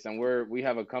place. And we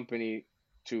have a company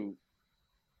to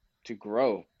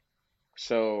grow,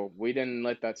 so we didn't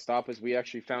let that stop us. We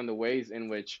actually found the ways in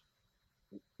which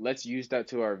let's use that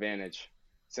to our advantage.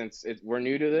 Since we're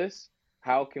new to this,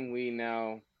 how can we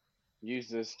now use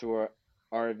this to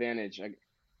our advantage?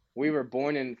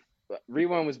 Rewind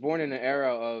was born in an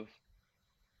era of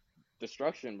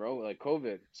destruction, bro, like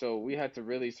COVID. So we had to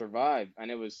really survive.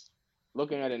 And it was,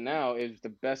 looking at it now, is the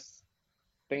best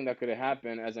thing that could have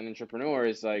happened as an entrepreneur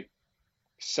is like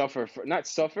not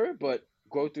suffer, but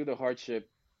go through the hardship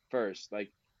first,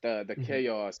 like the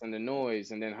chaos and the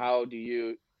noise. And then how do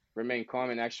you remain calm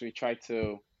and actually try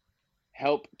to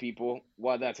help people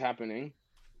while that's happening,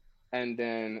 and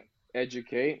then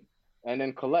educate and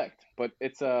then collect. But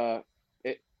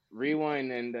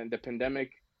Rewind, and then the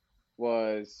pandemic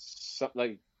was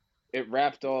like it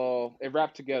wrapped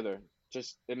together.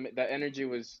 Just that energy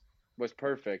was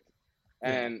perfect.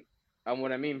 And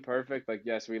what I mean perfect, like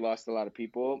yes, we lost a lot of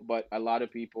people, but a lot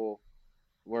of people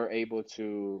were able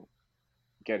to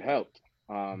get help.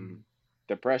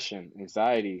 Depression,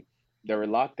 anxiety, there were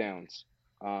lockdowns.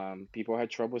 People had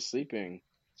trouble sleeping.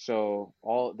 So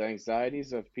all the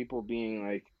anxieties of people being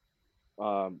like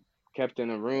kept in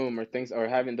a room or things, or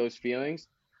having those feelings,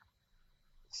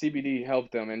 CBD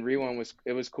helped them. And Rewind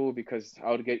was cool because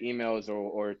I would get emails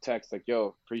or texts like,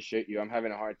 yo, appreciate you. I'm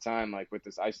having a hard time like with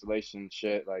this isolation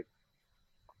shit, like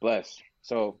blessed.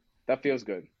 So that feels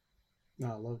good.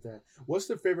 No, I love that. What's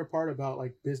the favorite part about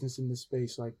like business in this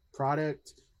space? Like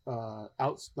product,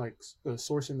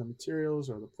 sourcing the materials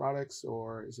or the products,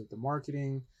 or is it the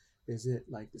marketing? Is it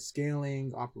like the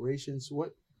scaling, operations?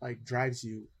 What like drives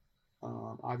you?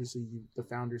 Obviously, you the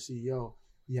founder CEO,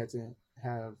 you had to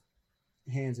have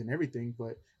hands in everything,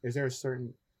 but is there a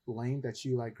certain lane that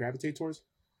you like gravitate towards?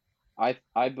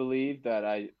 I believe that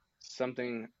I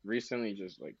something recently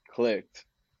just like clicked.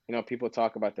 You know, people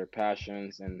talk about their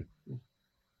passions, and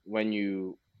when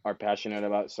you are passionate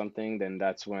about something, then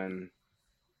that's when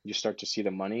you start to see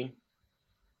the money.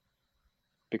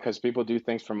 Because people do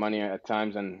things for money at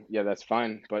times, and yeah, that's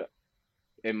fine, but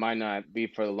it might not be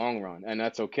for the long run, and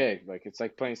that's okay. Like it's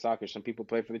like playing soccer. Some people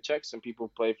play for the checks, some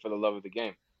people play for the love of the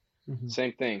game. Mm-hmm.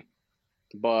 Same thing.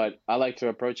 But I like to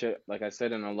approach it, like I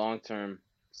said, in a long term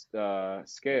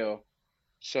scale.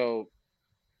 So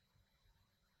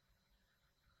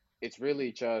it's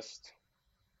really just,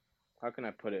 how can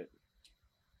I put it?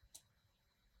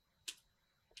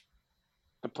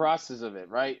 The process of it,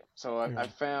 right? So I Yeah.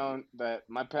 found that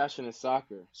my passion is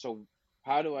soccer. So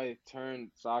how do I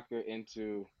turn soccer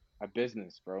into a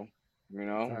business, bro? You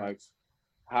know, like Facts.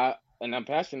 how, and I'm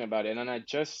passionate about it. And I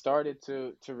just started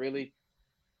to really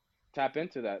tap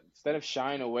into that instead of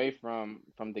shying away from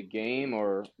the game,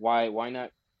 or why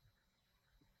not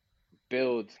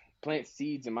build plant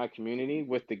seeds in my community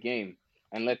with the game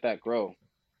and let that grow.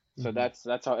 So Mm-hmm.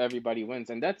 that's how everybody wins.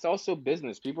 And that's also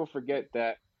business. People forget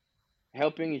that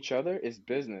helping each other is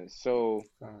business. So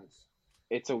Facts.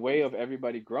 it's a way of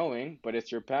everybody growing, but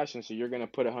it's your passion. So you're going to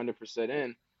put 100%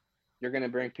 in. You're going to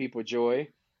bring people joy,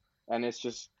 and it's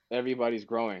just everybody's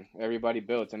growing. Everybody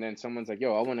builds. And then someone's like,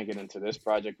 yo, I want to get into this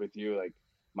project with you. Like,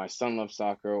 my son loves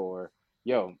soccer, or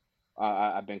yo,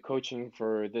 I've been coaching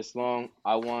for this long.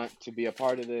 I want to be a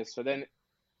part of this. So then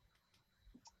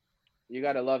you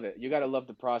got to love it. You got to love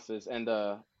the process, and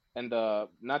the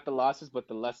not the losses, but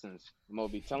the lessons.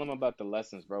 Moby, tell them about the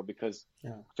lessons, bro, because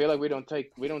Yeah. I feel like we don't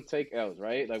take L's,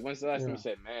 right? Like, when's the last time you Yeah.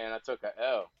 said, "Man, I took a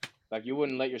L"? Like, you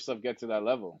wouldn't let yourself get to that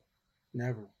level.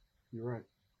 Never. You're right.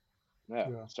 Yeah.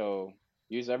 Yeah. So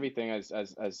use everything as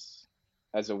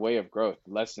a way of growth.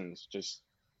 Lessons. Just,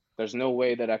 there's no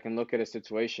way that I can look at a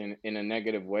situation in a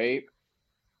negative way,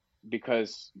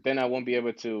 because then I won't be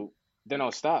able to. Then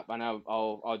I'll stop, and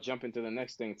I'll jump into the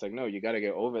next thing. It's like, no, you got to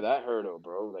get over that hurdle,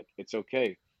 bro. Like, it's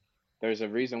okay. There's a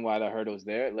reason why the hurdle's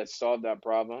there. Let's solve that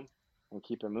problem and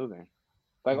keep it moving.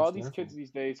 Like, all Most these kids definitely.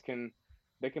 these days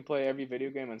can play every video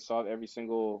game and solve every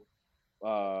single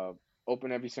uh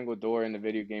open every single door in the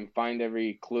video game, find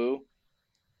every clue.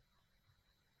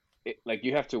 Like,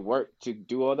 you have to work to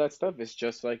do all that stuff. It's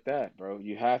just like that, bro.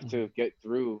 You have Mm-hmm. to get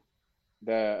through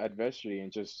the adversity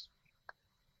and just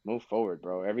move forward,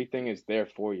 bro. Everything is there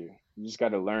for you. You just got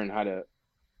to learn how to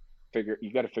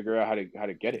figure out how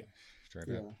to get it. Straight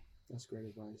up. Yeah. That's great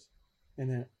advice. And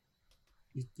then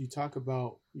you talk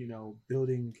about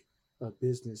building a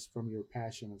business from your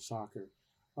passion of soccer.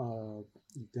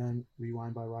 You've done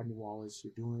Rewind by Rodney Wallace.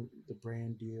 You're doing the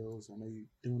brand deals. I know you're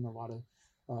doing a lot of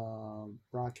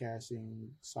broadcasting,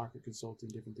 soccer consulting,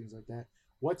 different things like that.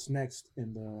 What's next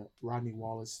in the Rodney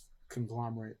Wallace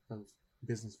conglomerate of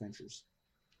business ventures?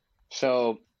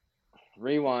 So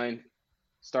Rewind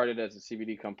started as a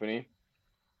CBD company,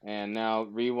 and now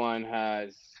Rewind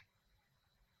has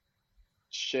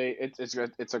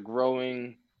it's a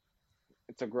growing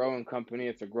company.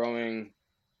 It's a growing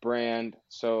brand.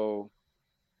 So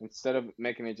instead of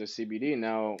making it just CBD,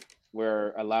 now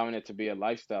we're allowing it to be a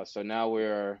lifestyle. So now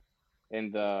we're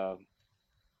in the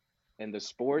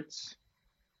sports,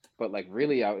 but like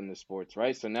really out in the sports,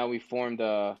 right? So now we formed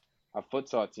a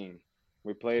futsal team.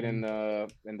 We played in Mm,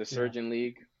 the yeah. Surgeon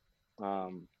League.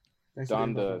 Um, Thanks for the Dom,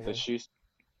 invite, by the the the way. shoes.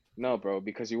 No, bro,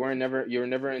 because you were never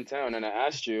in town, and I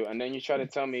asked you, and then you try to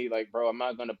tell me like, bro, I'm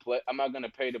not gonna play. I'm not gonna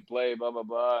pay to play. Blah blah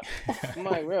blah. I'm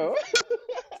like, bro.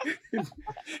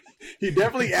 He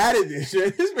definitely added this.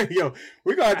 This man, yo,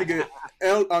 we're gonna have to get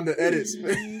L on the edits.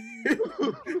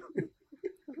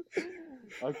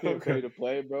 I can't Okay. pay to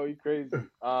play, bro. You crazy.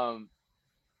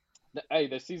 Hey,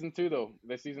 there's season two though.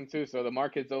 There's season two, so the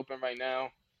market's open right now.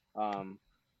 Um,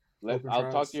 Open I'll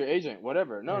talk to trials. your agent.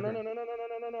 Whatever. No, no, Okay. no, no, no, no,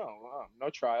 no, no, no, no. No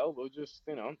trial. We'll just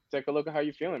take a look at how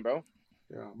you're feeling, bro.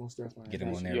 Yeah, most definitely. I Get him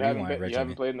You, on appreciate that you it. haven't rewind been, you haven't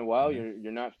regimen. played in a You while. know.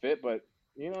 You're not fit, but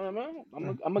you know what I mean.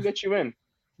 Uh, I'm gonna get you in.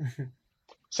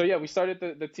 So yeah, we started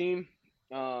the team,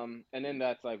 and then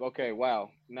that's like, okay,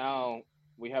 wow, now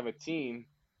we have a team.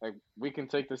 Like, we can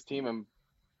take this team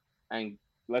and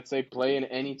let's say play in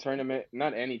any tournament,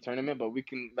 not any tournament, but we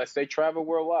can, let's say, travel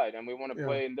worldwide, and we want to yeah.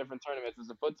 play in different tournaments as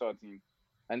a futsal team.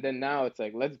 And then now it's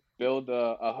like, let's build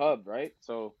a hub, right?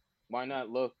 So why not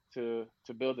look to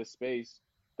build a space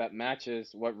that matches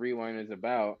what Rewind is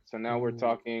about? So now we're Ooh.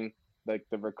 talking like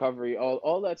the recovery,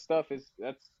 all that stuff is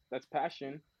that's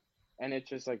passion, and it's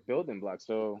just like building blocks.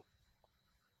 So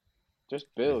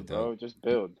just build, bro. Just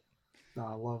build. No,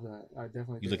 I love that. I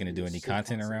definitely. You looking to do any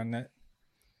content around that?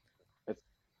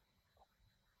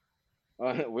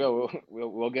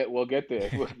 We'll get there.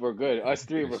 We're good. Us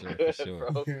three, we're good,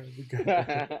 bro.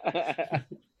 Yeah,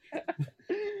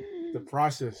 the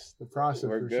process.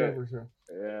 We're good. For sure.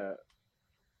 Yeah.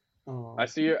 I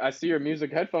see your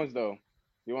music headphones though.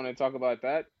 You want to talk about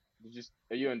that?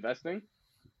 Are you investing?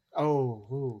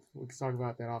 Oh, we can talk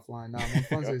about that offline. Now, my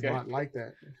funds is not like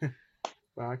that.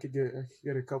 But I could get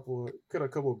a couple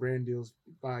of brand deals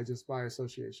by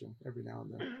association every now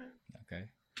and then. Okay.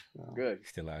 Good.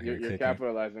 Still out here. You're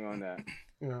capitalizing on that.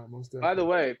 Yeah, most definitely. By the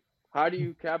way, how do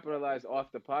you capitalize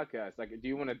off the podcast? Like, do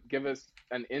you want to give us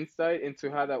an insight into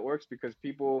how that works? Because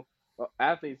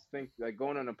athletes think like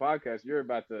going on a podcast, you're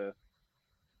about to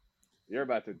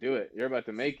do it. You're about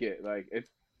to make it. Like it's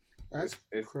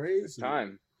crazy. It's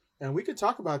time. And we could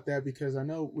talk about that because I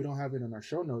know we don't have it in our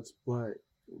show notes, but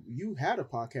you had a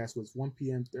podcast with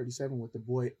 1PM37 with the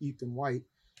boy Ethan White.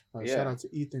 Shout out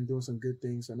to Ethan doing some good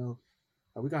things. I know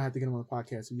we're gonna have to get him on the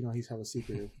podcast. So he's hella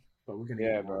secretive, but we're gonna.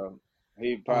 Yeah, bro.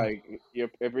 He probably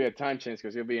if we had time change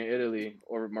because he'll be in Italy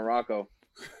or Morocco.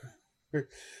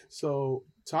 So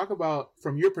talk about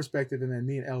from your perspective, and then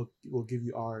me and El will give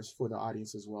you ours for the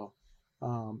audience as well.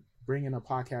 Bringing a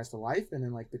podcast to life, and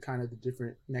then like the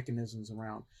different mechanisms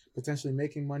around potentially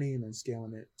making money and then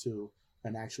scaling it to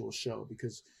an actual show,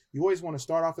 because you always want to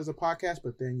start off as a podcast,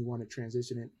 but then you want to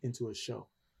transition it into a show.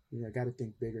 Got to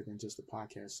think bigger than just a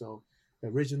podcast. So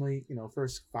originally,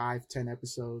 first 5-10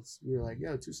 episodes, we were like,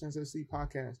 yo, 2 Cents FC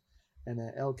podcast. And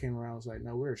then L came around and was like,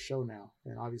 no, we're a show now.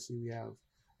 And obviously we have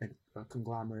a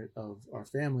conglomerate of our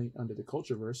family under the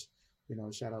Cultureverse.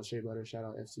 Shout out Shea Butter, shout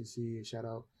out FCC, shout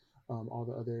out all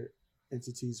the other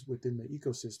entities within the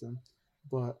ecosystem.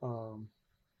 But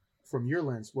from your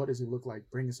lens, what does it look like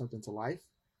bringing something to life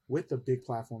with a big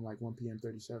platform like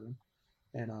 1PM37?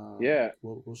 And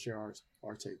we'll share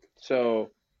our take. So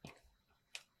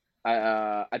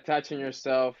attaching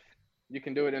yourself, you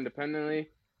can do it independently,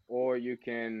 or you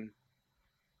can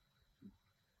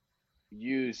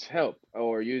use help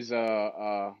or use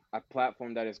a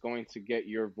platform that is going to get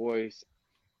your voice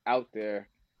out there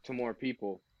to more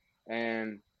people.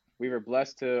 And we were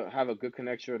blessed to have a good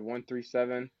connection with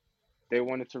 137. They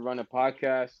wanted to run a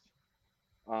podcast.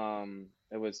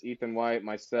 It was Ethan White,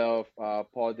 myself,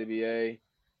 Paul DBA,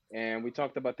 and we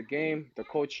talked about the game, the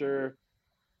culture.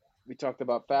 We talked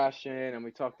about fashion, and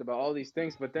we talked about all these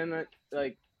things. But then,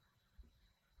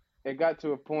 it got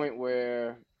to a point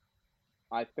where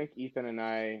I think Ethan and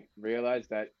I realized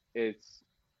that it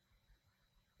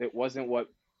wasn't what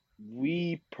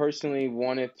we personally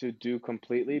wanted to do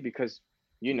completely, because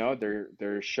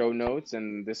there's show notes,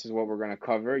 and this is what we're going to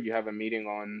cover. You have a meeting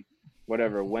on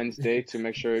whatever Wednesday to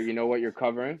make sure you know what you're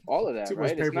covering, all of that. Too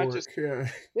right? It's not just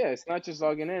it's not just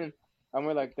logging in. And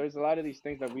we're like, there's a lot of these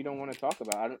things that we don't want to talk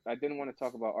about. I didn't want to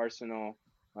talk about Arsenal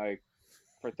like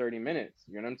for 30 minutes.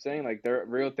 You know what I'm saying? Like, there are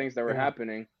real things that were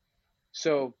happening.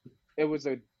 So it was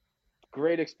a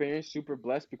great experience, super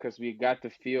blessed, because we got to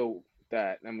feel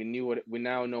that, and we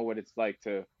now know what it's like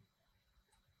to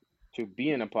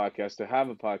be in a podcast, to have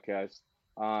a podcast.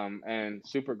 And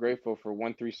super grateful for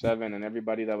 137 and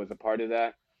everybody that was a part of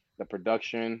that, the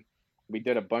production. We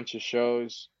did a bunch of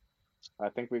shows. I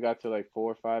think we got to like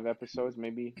 4 or 5 episodes,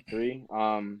 maybe 3.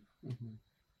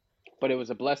 But it was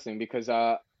a blessing because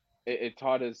it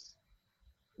taught us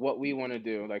what we want to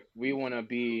do. Like, we want to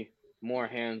be more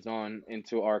hands-on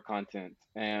into our content,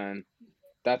 and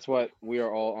that's what we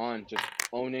are all on, just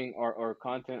owning our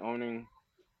content, owning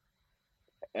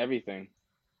everything.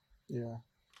 Yeah.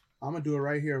 I'm gonna do it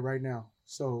right here, right now.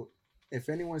 So if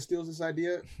anyone steals this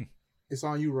idea, it's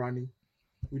on you, Rodney.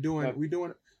 We're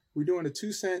doing a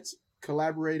 2 Cents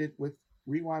collaborated with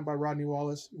Rewind by Rodney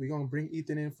Wallace. We're gonna bring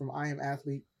Ethan in from I Am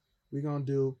Athlete. We're gonna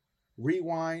do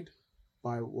Rewind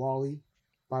by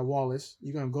Wallace.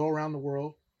 You're gonna go around the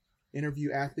world,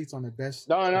 interview athletes on the best.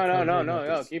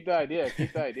 No. Keep the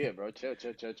idea, bro. Chill.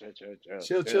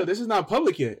 Chill. This is not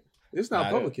public yet.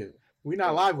 We're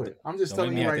not live with it. I'm just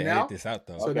telling you right now. This out,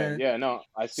 though. So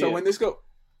I see.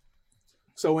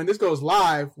 So when this goes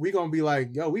live, we're gonna be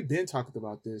like, yo, we've been talking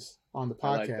about this on the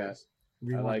podcast.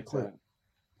 I like that.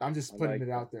 I'm just putting it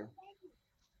out there.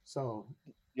 So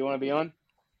you want to be on?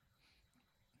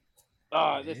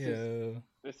 This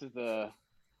is the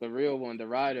real one, the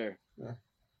rider. Yeah.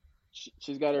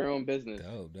 She's got her own business.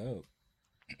 Dope.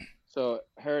 So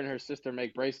her and her sister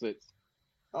make bracelets.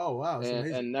 Oh wow,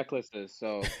 and necklaces.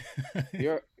 So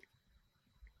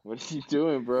what are you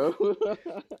doing, bro?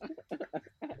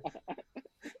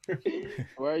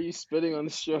 Why are you spitting on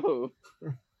the show?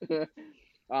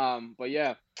 But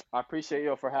yeah, I appreciate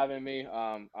you for having me.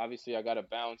 Obviously I gotta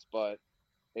bounce, but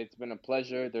it's been a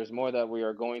pleasure. There's more that we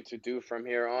are going to do from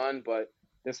here on, but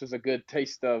this was a good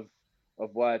taste of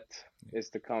what is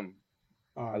to come.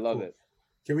 All right, I love cool. it.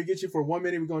 Can we get you for 1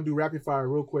 minute? We're gonna do rapid fire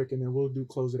real quick, and then we'll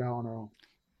close it out on our own.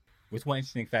 What's one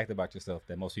interesting fact about yourself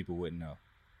that most people wouldn't know?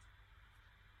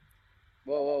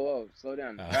 Whoa! Slow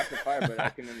down. Rapid fire, but I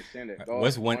can understand it.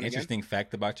 What's one interesting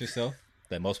fact about yourself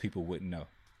that most people wouldn't know?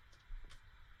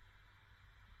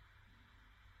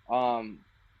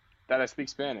 That I speak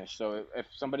Spanish. So if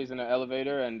somebody's in an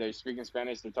elevator and they're speaking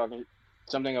Spanish, they're talking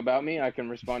something about me, I can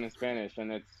respond in Spanish,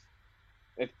 and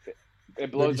it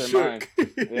blows their mind.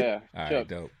 Yeah. All right,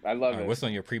 dope. I love it. What's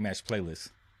on your pre-match playlist?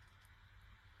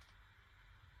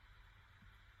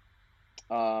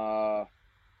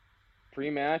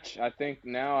 Pre-match, I think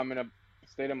now I'm in a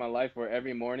state of my life where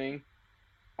every morning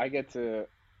I don't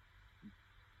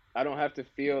have to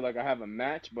feel like I have a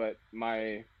match, but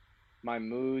my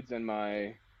moods and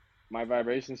my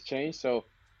vibrations change. So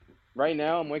right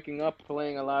now I'm waking up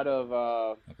playing a lot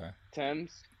of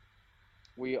Thames.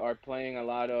 We are playing a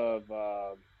lot of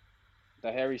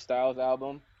the Harry Styles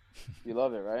album. You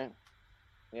love it, right?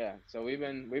 Yeah. So we've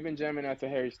been jamming out to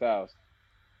Harry Styles.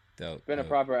 Dope. It's been a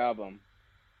proper album.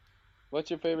 What's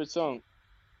your favorite song?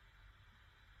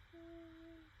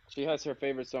 She has her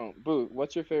favorite song. Boo,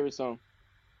 what's your favorite song?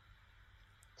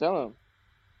 Tell him.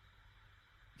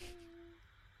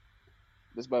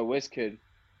 This is by Wizkid.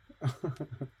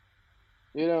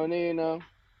 You don't need no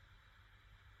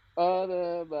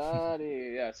other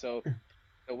body. Yeah, so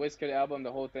the Wizkid album,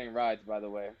 the whole thing rides, by the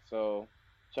way. So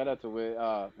shout out to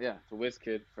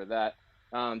Wizkid for that.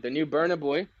 The new Burna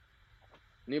Boy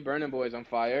is on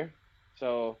fire.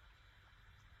 So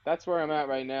that's where I'm at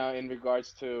right now in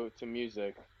regards to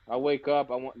music. I wake up,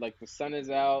 I want, like, the sun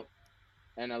is out,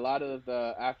 and a lot of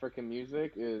the African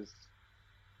music is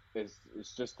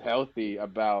just healthy,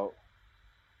 about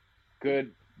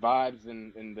good vibes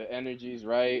and the energy's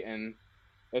right, and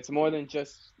it's more than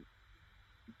just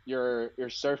your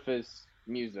surface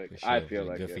music. Sure, I feel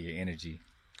like good for your energy.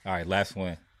 All right, last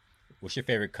one. What's your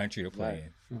favorite country to play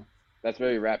in? That's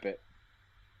very rapid.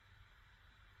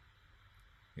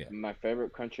 Yeah. My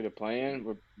favorite country to play in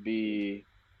would be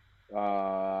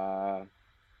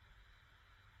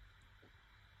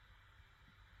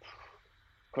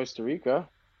Costa Rica.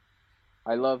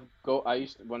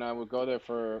 When I would go there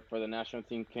for the national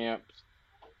team camps,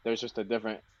 there's just a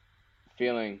different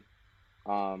feeling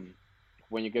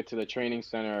when you get to the training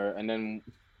center, and then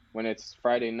when it's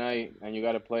Friday night and you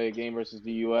got to play a game versus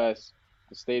the US,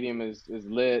 the stadium is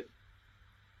lit.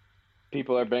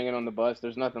 People are banging on the bus.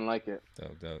 There's nothing like it.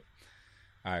 Dope.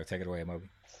 All right, take it away, Moby.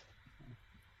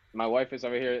 My wife is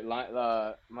over here.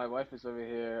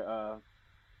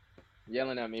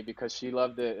 Yelling at me because she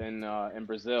loved it in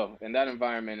Brazil. In that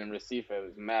environment in Recife, it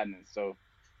was madness. So,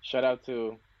 shout out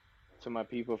to my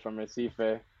people from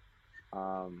Recife.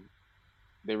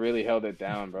 They really held it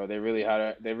down, bro. They really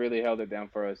held it down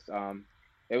for us.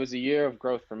 It was a year of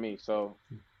growth for me. So,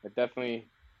 I definitely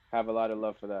have a lot of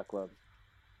love for that club.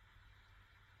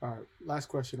 All right, last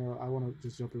question. I want to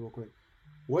just jump in real quick.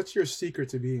 What's your secret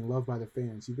to being loved by the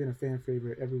fans? You've been a fan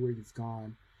favorite everywhere you've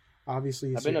gone.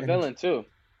 Obviously, I've been a villain too.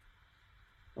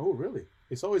 Oh, really?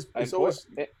 It was a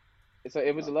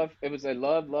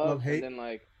love, hate. And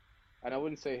then, and I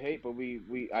wouldn't say hate, but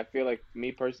I feel like,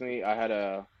 me personally,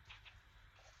 I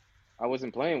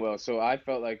wasn't playing well, so I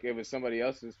felt like it was somebody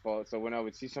else's fault. So when I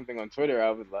would see something on Twitter,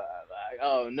 I would like,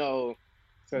 oh no.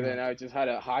 So then I just had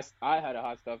a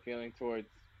hostile feeling towards,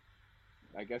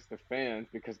 I guess, the fans,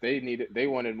 because they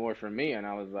wanted more from me, and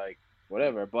I was like,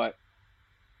 whatever. But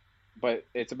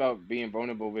it's about being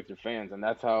vulnerable with your fans, and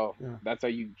that's how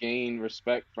you gain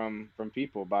respect from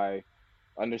people, by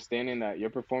understanding that your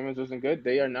performance wasn't good.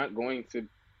 They are not going to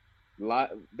lie.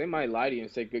 They might lie to you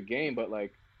and say good game, but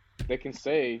like, they can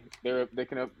say they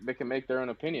can make their own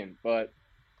opinion. But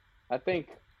I think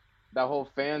that whole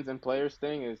fans and players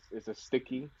thing is a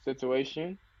sticky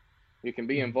situation. You can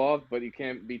be involved, but you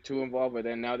can't be too involved. But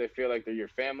then now they feel like they're your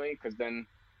family, because then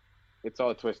it's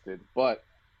all twisted. But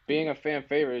being a fan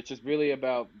favorite, it's just really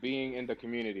about being in the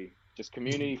community. Just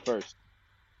community first.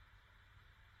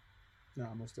 No,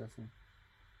 most definitely.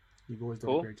 You've always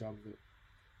done a great job of it.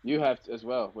 You have as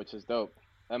well, which is dope.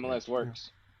 MLS works.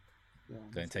 Go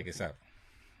ahead and take us out.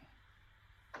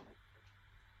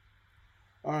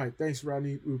 All right, thanks,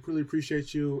 Rodney. We really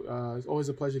appreciate you. It's always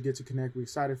a pleasure to get to connect. We're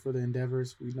excited for the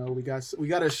endeavors. We know we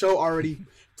got a show already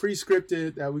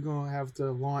pre-scripted that we're gonna have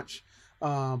to launch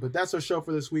But that's our show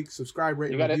for this week. Subscribe,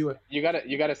 rate, and review it. You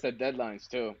gotta set deadlines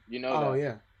too. You know that. Oh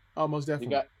yeah. Oh, most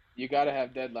definitely. You gotta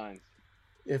have deadlines.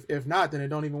 If not, then it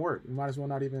don't even work. You might as well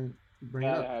not even bring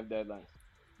it up. Gotta have deadlines.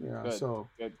 Yeah. Good. So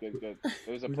good. It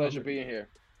was a pleasure being here.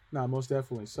 No, most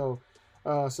definitely. So,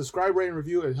 subscribe, rate, and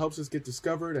review. It helps us get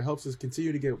discovered. It helps us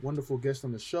continue to get wonderful guests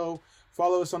on the show.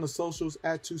 Follow us on the socials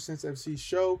at 2 Cents FC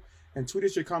Show, and tweet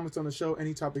us your comments on the show.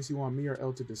 Any topics you want me or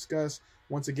El to discuss.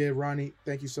 Once again, Ronnie,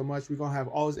 thank you so much. We're gonna have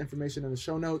all his information in the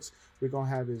show notes. We're gonna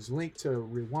have his link to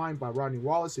Rewind by Rodney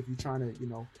Wallace. If you're trying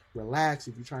to, relax,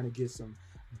 if you're trying to get some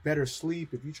better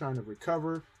sleep, if you're trying to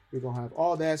recover, we're gonna have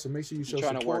all that. So make sure you show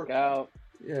support. Trying to work out.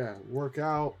 Yeah, work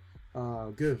out.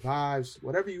 Good vibes,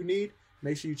 whatever you need.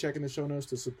 Make sure you check in the show notes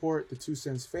to support the 2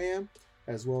 Cents fam,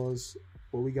 as well as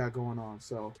what we got going on.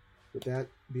 So, with that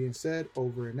being said,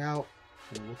 over and out,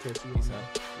 and we'll catch you on the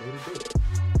later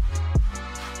date.